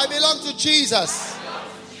 I belong to Jesus.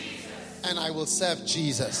 And I will serve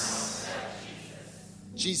Jesus.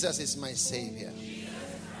 Jesus is my Savior.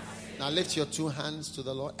 Now lift your two hands to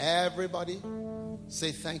the Lord. Everybody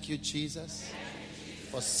say, thank you, Jesus,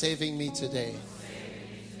 for saving me today.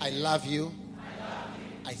 I love you.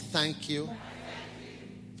 I thank you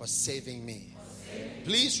for saving me.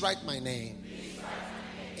 Please write my name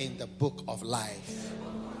in the book of life.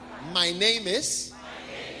 My name is,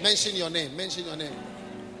 mention your name.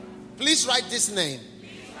 Please write this name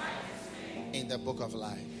in the book of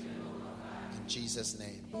life. In Jesus'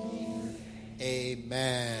 name.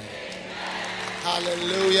 Amen.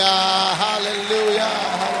 Hallelujah. Hallelujah.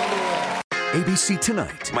 Hallelujah. ABC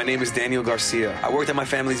Tonight. My name is Daniel Garcia. I worked at my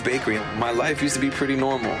family's bakery. My life used to be pretty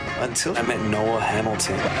normal until I met Noah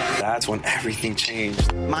Hamilton. That's when everything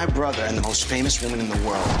changed. My brother and the most famous woman in the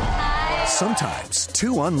world. Sometimes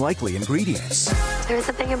two unlikely ingredients There's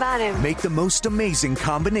something about him. make the most amazing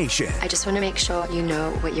combination. I just want to make sure you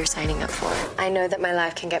know what you're signing up for. I know that my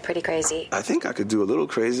life can get pretty crazy. I think I could do a little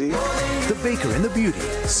crazy. The Baker and the Beauty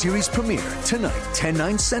series premiere tonight,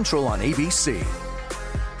 10/9 Central on ABC.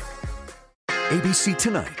 ABC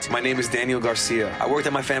Tonight. My name is Daniel Garcia. I worked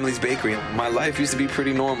at my family's bakery. My life used to be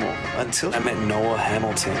pretty normal until I met Noah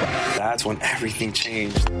Hamilton. That's when everything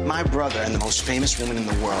changed. My brother and the most famous woman in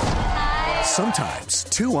the world. Sometimes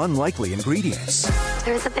two unlikely ingredients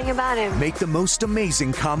There's something about him. make the most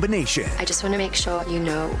amazing combination. I just want to make sure you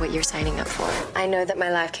know what you're signing up for. I know that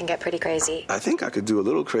my life can get pretty crazy. I think I could do a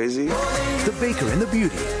little crazy. The Baker and the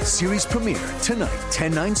Beauty series premiere tonight,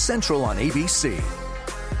 10/9 Central on ABC.